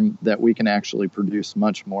firm, that we can actually produce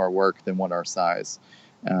much more work than what our size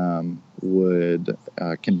would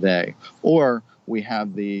convey. Or we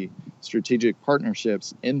have the strategic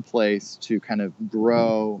partnerships in place to kind of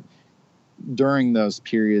grow during those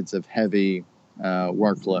periods of heavy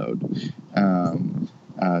workload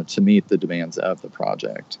to meet the demands of the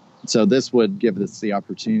project. So this would give us the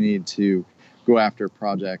opportunity to go after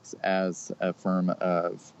projects as a firm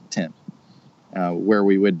of 10, where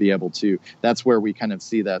we would be able to, that's where we kind of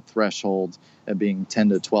see that threshold of being 10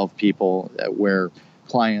 to 12 people, where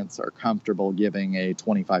clients are comfortable giving a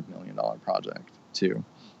 $25 million project to.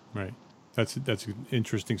 Right. That's an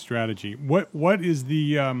interesting strategy. What is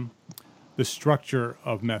the structure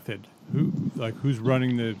of Method? Who's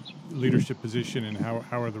running the leadership position, and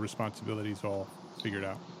how are the responsibilities all figured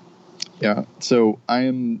out? Yeah. So I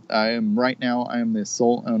am right now, I am the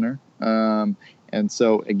sole owner. And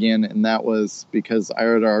so again, and that was because I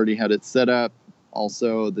had already had it set up.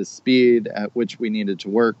 Also the speed at which we needed to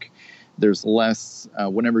work. There's less,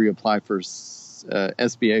 whenever you apply for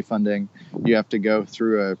SBA funding, you have to go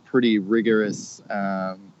through a pretty rigorous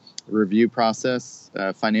review process,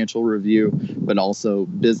 financial review, but also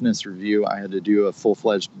business review. I had to do a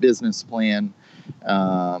full-fledged business plan,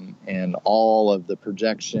 and all of the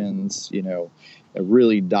projections,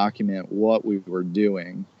 really document what we were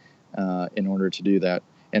doing in order to do that.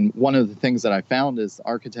 And one of the things that I found is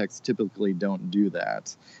architects typically don't do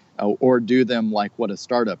that, or do them like what a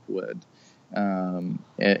startup would.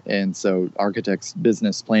 And so architects'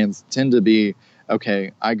 business plans tend to be,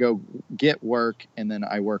 okay, I go get work and then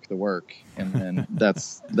I work the work, and then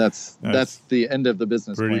that's the end of the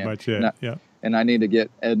business pretty plan. Much it. Yeah. And I need to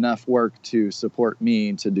get enough work to support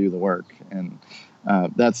me to do the work, and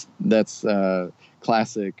that's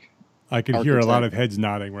classic. I can hear a lot of heads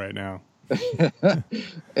nodding right now.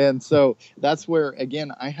 And so that's where,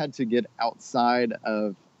 again, I had to get outside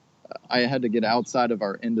of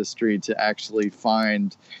our industry to actually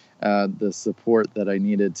find the support that I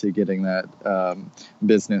needed to getting that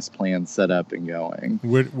business plan set up and going.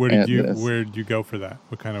 Where did you go for that?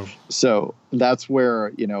 What kind of? So that's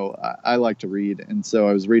where, I like to read. And so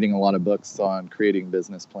I was reading a lot of books on creating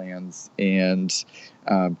business plans and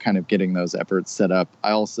kind of getting those efforts set up.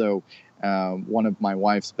 I also, one of my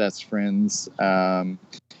wife's best friends and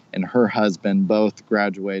her husband both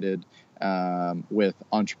graduated with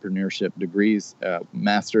entrepreneurship degrees,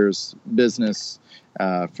 master's business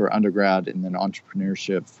for undergrad, and then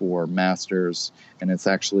entrepreneurship for master's. And it's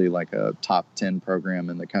actually like a top 10 program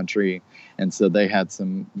in the country. And so they had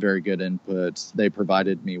some very good input. They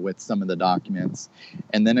provided me with some of the documents.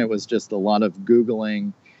 And then it was just a lot of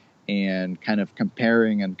Googling and kind of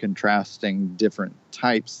comparing and contrasting different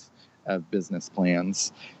types of business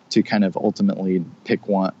plans to kind of ultimately pick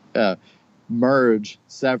one, merge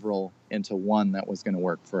several into one that was going to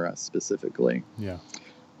work for us specifically. Yeah.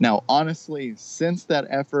 Now, honestly, since that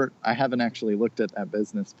effort, I haven't actually looked at that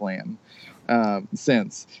business plan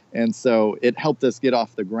since. And so it helped us get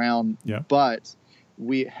off the ground. Yeah. But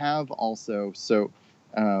we have also,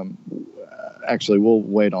 actually, we'll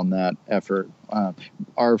wait on that effort.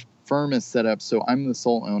 Our firm is set up, so I'm the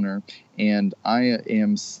sole owner, and I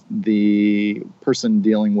am the person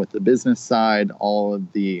dealing with the business side, all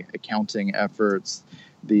of the accounting efforts,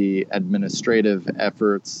 the administrative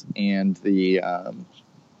efforts, and the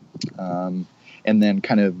and then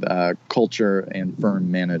kind of culture and firm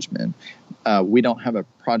management. We don't have a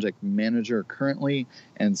project manager currently,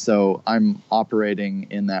 and so I'm operating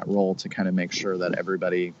in that role to kind of make sure that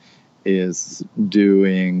everybody is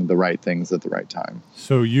doing the right things at the right time.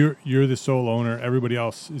 So you're the sole owner. Everybody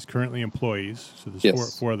else is currently employees. So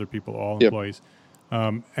there's four other people, all employees.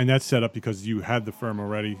 And that's set up because you had the firm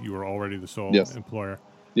already. You were already the sole employer.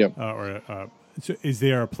 Yep. So is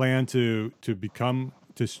there a plan to become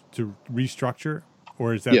to restructure,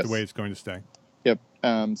 or is that the way it's going to stay? Yep.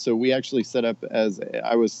 So we actually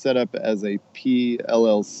I was set up as a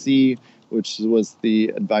PLLC, which was the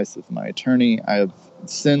advice of my attorney. I have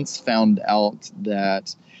since found out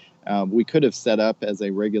that we could have set up as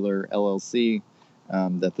a regular LLC,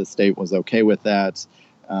 that the state was okay with that,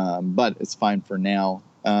 but it's fine for now.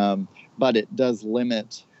 But it does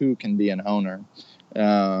limit who can be an owner,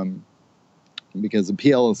 because a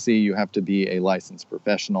PLLC, you have to be a licensed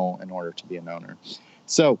professional in order to be an owner.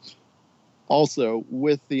 So also,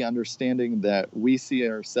 with the understanding that we see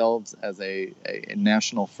ourselves as a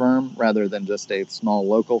national firm rather than just a small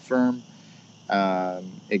local firm,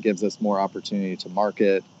 it gives us more opportunity to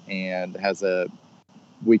market, and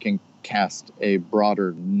we can cast a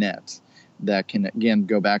broader net that can, again,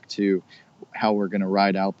 go back to how we're going to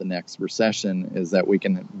ride out the next recession is that we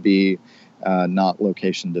can be not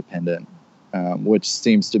location dependent, which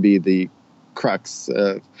seems to be the crux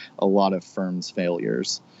of a lot of firms'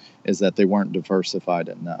 failures, is that they weren't diversified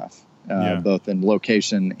enough, both in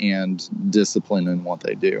location and discipline in what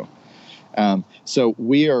they do. So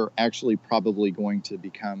we are actually probably going to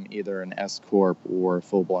become either an S Corp or a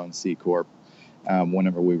full-blown C Corp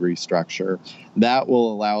whenever we restructure. That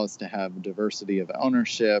will allow us to have diversity of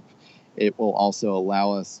ownership. It will also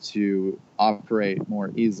allow us to operate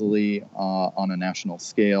more easily on a national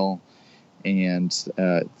scale, and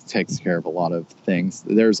takes care of a lot of things.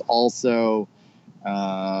 There's also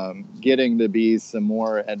getting to be some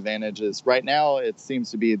more advantages. Right now, it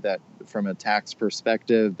seems to be that from a tax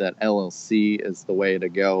perspective, that LLC is the way to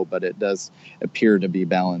go, but it does appear to be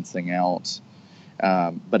balancing out.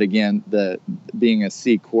 But again, being a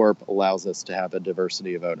C Corp allows us to have a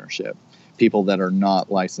diversity of ownership, people that are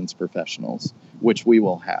not licensed professionals, which we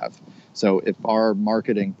will have. So if our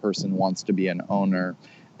marketing person wants to be an owner,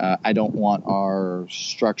 I don't want our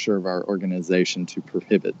structure of our organization to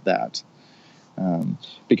prohibit that.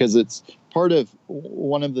 Because it's part of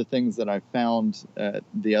one of the things that I found at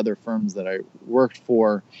the other firms that I worked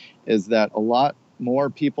for is that a lot more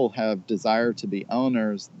people have desire to be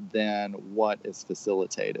owners than what is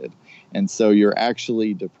facilitated. And so you're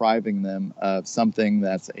actually depriving them of something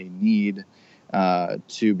that's a need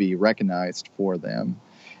to be recognized for them.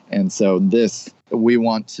 And so we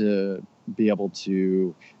want to be able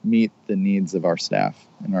to meet the needs of our staff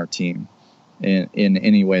and our team in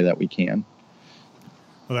any way that we can.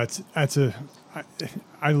 Well,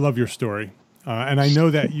 I love your story, and I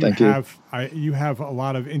know that you have a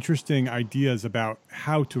lot of interesting ideas about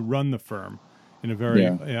how to run the firm in a very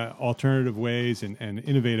alternative ways and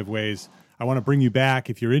innovative ways. I want to bring you back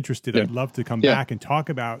if you're interested. I'd love to come back and talk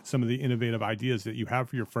about some of the innovative ideas that you have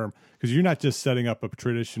for your firm, because you're not just setting up a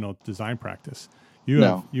traditional design practice. You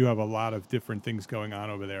have a lot of different things going on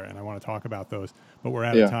over there, and I want to talk about those. But we're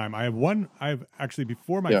out of time. I have actually,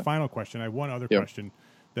 before my final question, I have one other question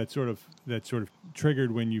that sort of triggered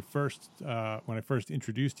when you first when I first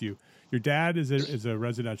introduced you. Your dad is a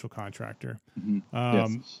residential contractor,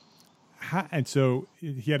 and so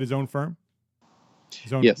he had his own firm.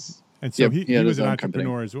 Yes, and so he was an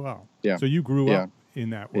entrepreneur as well. Yeah. So you grew up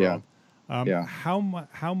in that world. Yeah.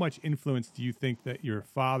 How much influence do you think that your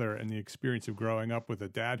father and the experience of growing up with a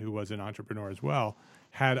dad who was an entrepreneur as well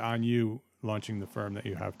had on you launching the firm that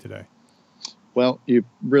you have today? Well, you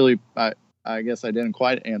really, I guess I didn't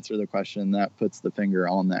quite answer the question. That puts the finger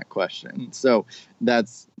on that question. So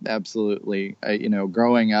that's absolutely,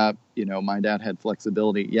 growing up, my dad had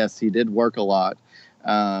flexibility. Yes, he did work a lot,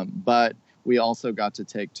 but we also got to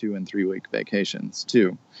take 2 and 3 week vacations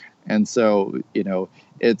too. And so,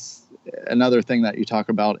 it's another thing that you talk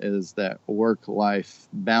about is that work-life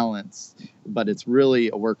balance, but it's really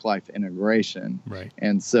a work-life integration. Right.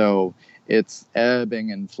 And so it's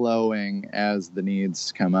ebbing and flowing as the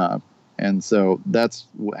needs come up. And so that's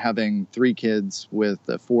having 3 kids with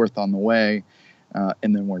a 4th on the way,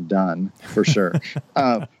 and then we're done for sure.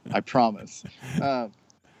 I promise.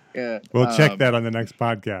 We'll check that on the next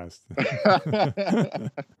podcast.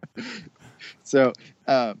 So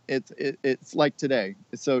it's like today.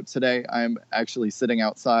 So today I'm actually sitting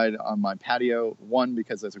outside on my patio, 1,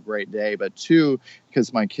 because it's a great day, but 2,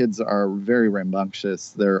 because my kids are very rambunctious.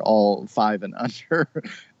 They're all 5 and under.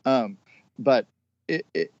 But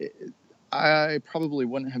I probably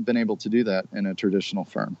wouldn't have been able to do that in a traditional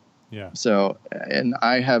firm. Yeah. So, and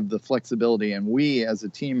I have the flexibility, and we as a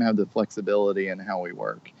team have the flexibility in how we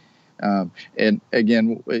work. And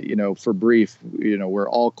again, for brief, we're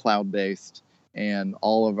all cloud-based, and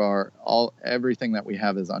everything that we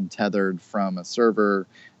have is untethered from a server.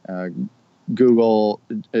 Google,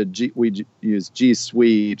 we use G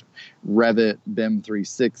Suite, Revit, BIM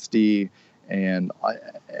 360, and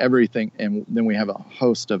everything. And then we have a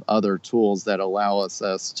host of other tools that allow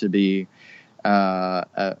us to be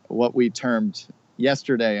what we termed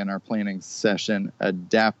yesterday in our planning session,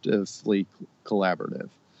 adaptively collaborative.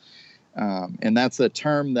 And that's a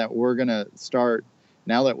term that we're going to start.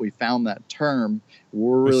 Now that we found that term,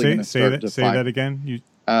 we're really going to start to say that again.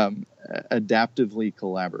 Adaptively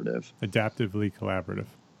collaborative. Adaptively collaborative.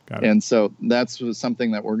 Got it. And so that's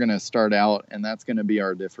something that we're going to start out, and that's going to be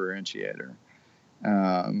our differentiator.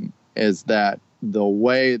 Is that the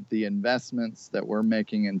way the investments that we're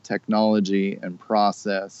making in technology and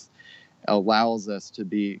process allows us to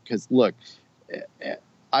be? Because look.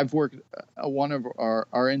 I've worked, one of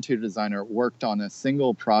our interior designer worked on a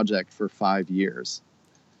single project for 5 years.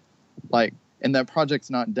 And that project's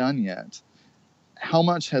not done yet. how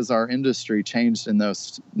much has our industry changed in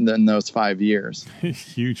those 5 years?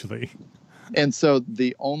 Hugely. And so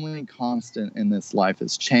the only constant in this life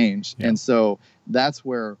is change. Yeah. And so that's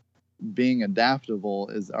where being adaptable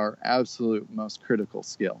is our absolute most critical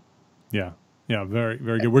skill. Yeah. Yeah. Very,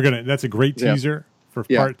 very good. That's a great teaser for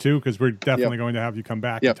part 2, because we're definitely going to have you come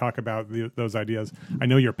back and talk about those ideas. I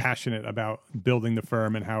know you're passionate about building the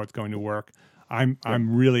firm and how it's going to work. I'm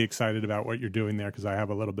really excited about what you're doing there, because I have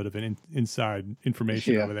a little bit of an inside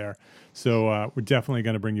information over there. So we're definitely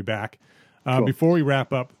going to bring you back. Cool. Before we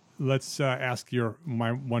wrap up, let's ask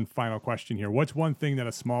my one final question here. What's one thing that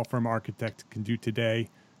a small firm architect can do today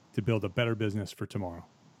to build a better business for tomorrow?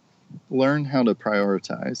 Learn how to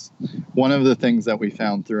prioritize. One of the things that we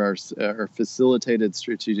found through our facilitated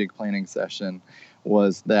strategic planning session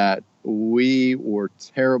was that we were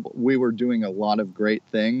terrible. We were doing a lot of great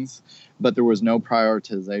things, but there was no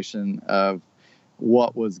prioritization of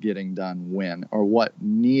what was getting done when, or what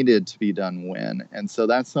needed to be done when. And so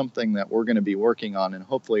that's something that we're going to be working on. And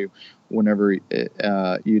hopefully whenever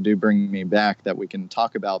you do bring me back, that we can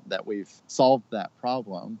talk about that we've solved that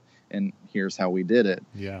problem and here's how we did it.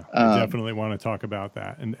 Yeah, I definitely want to talk about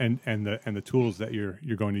that and the tools that you're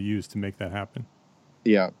going to use to make that happen.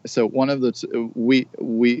 Yeah. So one of the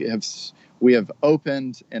we have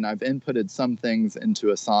opened, and I've inputted some things into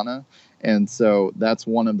Asana, and so that's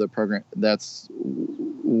one of the That's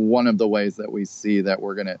one of the ways that we see that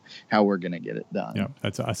how we're gonna get it done. Yeah,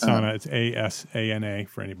 that's Asana. It's ASANA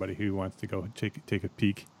for anybody who wants to go take a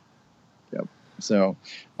peek. Yep. So,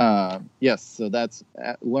 yes. So that's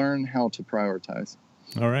learn how to prioritize.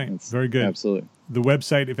 All right. Very good. Absolutely. The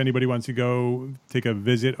website, if anybody wants to go take a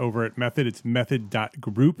visit over at Method, it's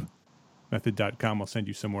method.group. Method.com will send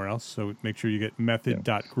you somewhere else. So make sure you get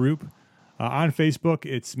method.group. On Facebook,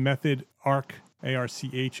 it's Method Arch,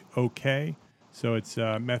 ARCHOK. So it's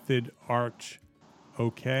Method Arch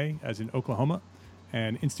OK, as in Oklahoma.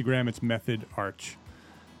 And Instagram, it's Method Arch.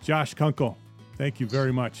 Josh Kunkel, thank you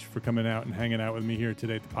very much for coming out and hanging out with me here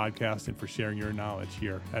today at the podcast, and for sharing your knowledge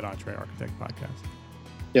here at Entre Architect Podcast.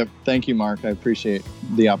 Yep. Thank you, Mark. I appreciate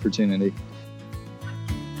the opportunity.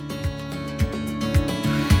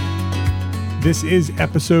 This is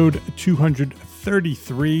episode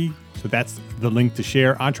 233. So that's the link to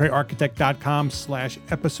share.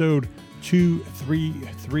 EntreArchitect.com/episode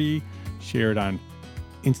 233. Share it on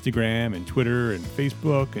Instagram and Twitter and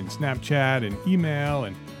Facebook and Snapchat and email,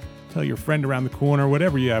 and tell your friend around the corner,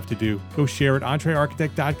 whatever you have to do. Go share it.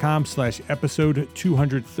 EntreArchitect.com/episode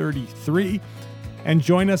 233. And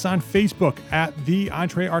join us on Facebook at the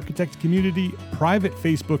Entre Architect Community private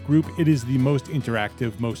Facebook group. It is the most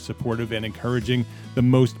interactive, most supportive, and encouraging, the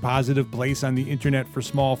most positive place on the internet for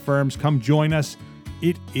small firms. Come join us.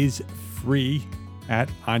 It is free at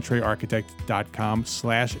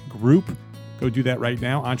entrearchitect.com/group. Go do that right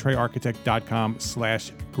now.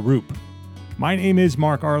 entrearchitect.com/group. My name is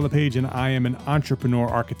Mark R. LePage, and I am an entrepreneur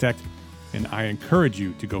architect, and I encourage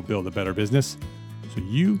you to go build a better business so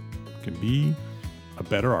you can be a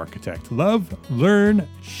better architect. Love, learn,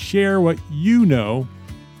 share what you know.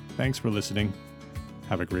 Thanks for listening.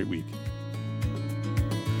 Have a great week.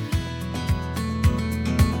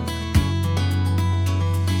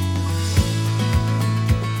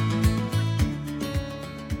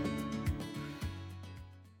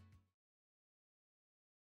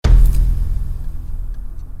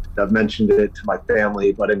 I've mentioned it to my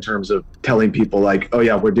family, but in terms of telling people like, oh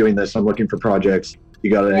yeah, we're doing this, I'm looking for projects. You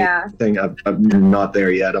got anything? I'm not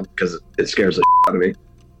there yet because it scares the out of me.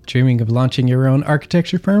 Dreaming of launching your own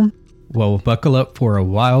architecture firm? Well, buckle up for a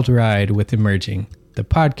wild ride with Emerging, the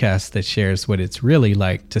podcast that shares what it's really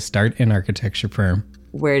like to start an architecture firm.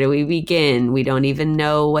 Where do we begin? We don't even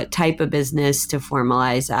know what type of business to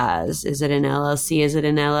formalize as. Is it an LLC? Is it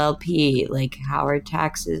an LLP? Like, how are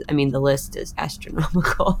taxes? I mean, the list is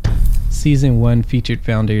astronomical. Season 1 featured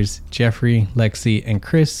founders Jeffrey, Lexi, and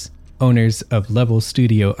Chris, owners of Level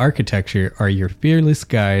Studio Architecture, are your fearless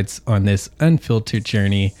guides on this unfiltered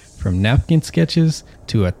journey from napkin sketches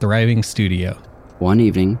to a thriving studio. One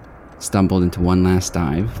evening, stumbled into one last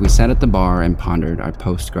dive, we sat at the bar and pondered our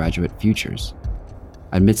postgraduate futures.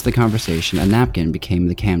 Amidst the conversation, a napkin became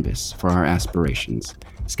the canvas for our aspirations,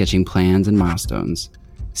 sketching plans and milestones,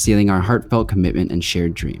 sealing our heartfelt commitment and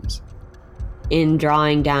shared dreams. In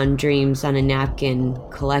drawing down dreams on a napkin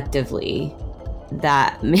collectively,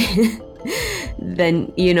 that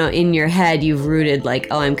then, you know, in your head, you've rooted like,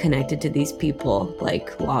 oh, I'm connected to these people,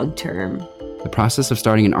 like long term. The process of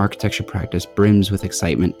starting an architecture practice brims with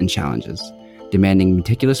excitement and challenges, demanding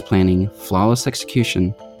meticulous planning, flawless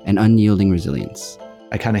execution, and unyielding resilience.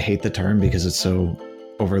 I kind of hate the term because it's so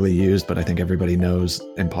overly used, but I think everybody knows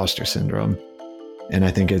imposter syndrome. And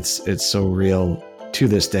I think it's so real to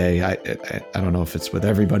this day. I don't know if it's with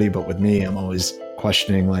everybody, but with me, I'm always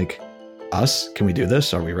questioning, like, us, can we do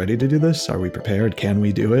this? Are we ready to do this? Are we prepared? Can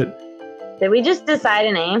we do it? Did we just decide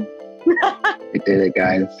a name? We did it,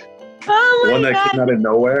 guys. Oh my One that God. came out of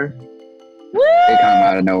nowhere. Woo! It came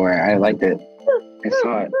out of nowhere. I liked it. I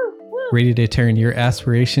saw it. Ready to turn your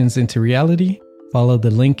aspirations into reality? Follow the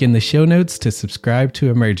link in the show notes to subscribe to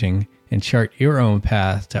Emerging and chart your own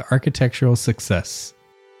path to architectural success.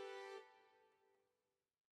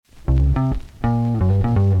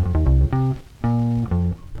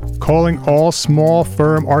 Calling all small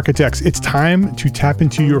firm architects. It's time to tap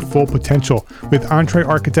into your full potential with Entree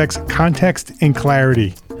Architects Context and Clarity,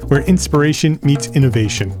 where inspiration meets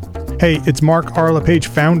innovation. Hey, it's Mark R. LePage,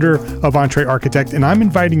 founder of Entree Architect, and I'm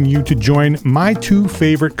inviting you to join my two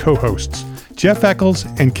favorite co-hosts, Jeff Eccles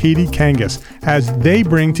and Katie Kangas, as they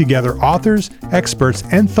bring together authors, experts,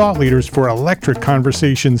 and thought leaders for electric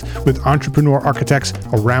conversations with entrepreneur architects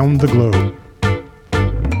around the globe.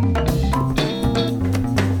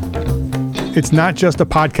 It's not just a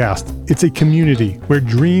podcast, it's a community where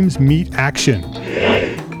dreams meet action.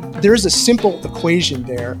 There's a simple equation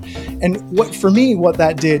there. And what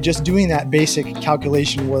that did, just doing that basic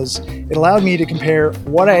calculation, was it allowed me to compare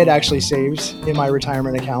what I had actually saved in my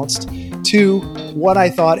retirement accounts to what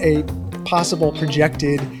I thought a possible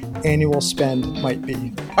projected annual spend might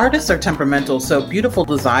be. Artists are temperamental, so beautiful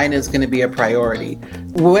design is going to be a priority.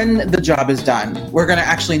 When the job is done, we're going to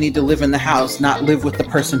actually need to live in the house, not live with the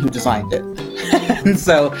person who designed it. And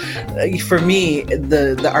so for me,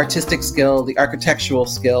 the artistic skill, the architectural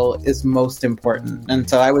skill is most important. And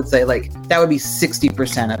so I would say that would be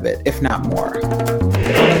 60% of it, if not more.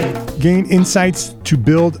 Gain insights to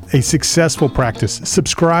build a successful practice.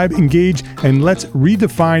 Subscribe, engage, and let's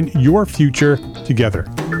redefine your future together.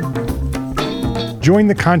 Join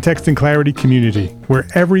the Context and Clarity community, where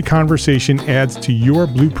every conversation adds to your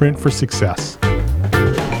blueprint for success.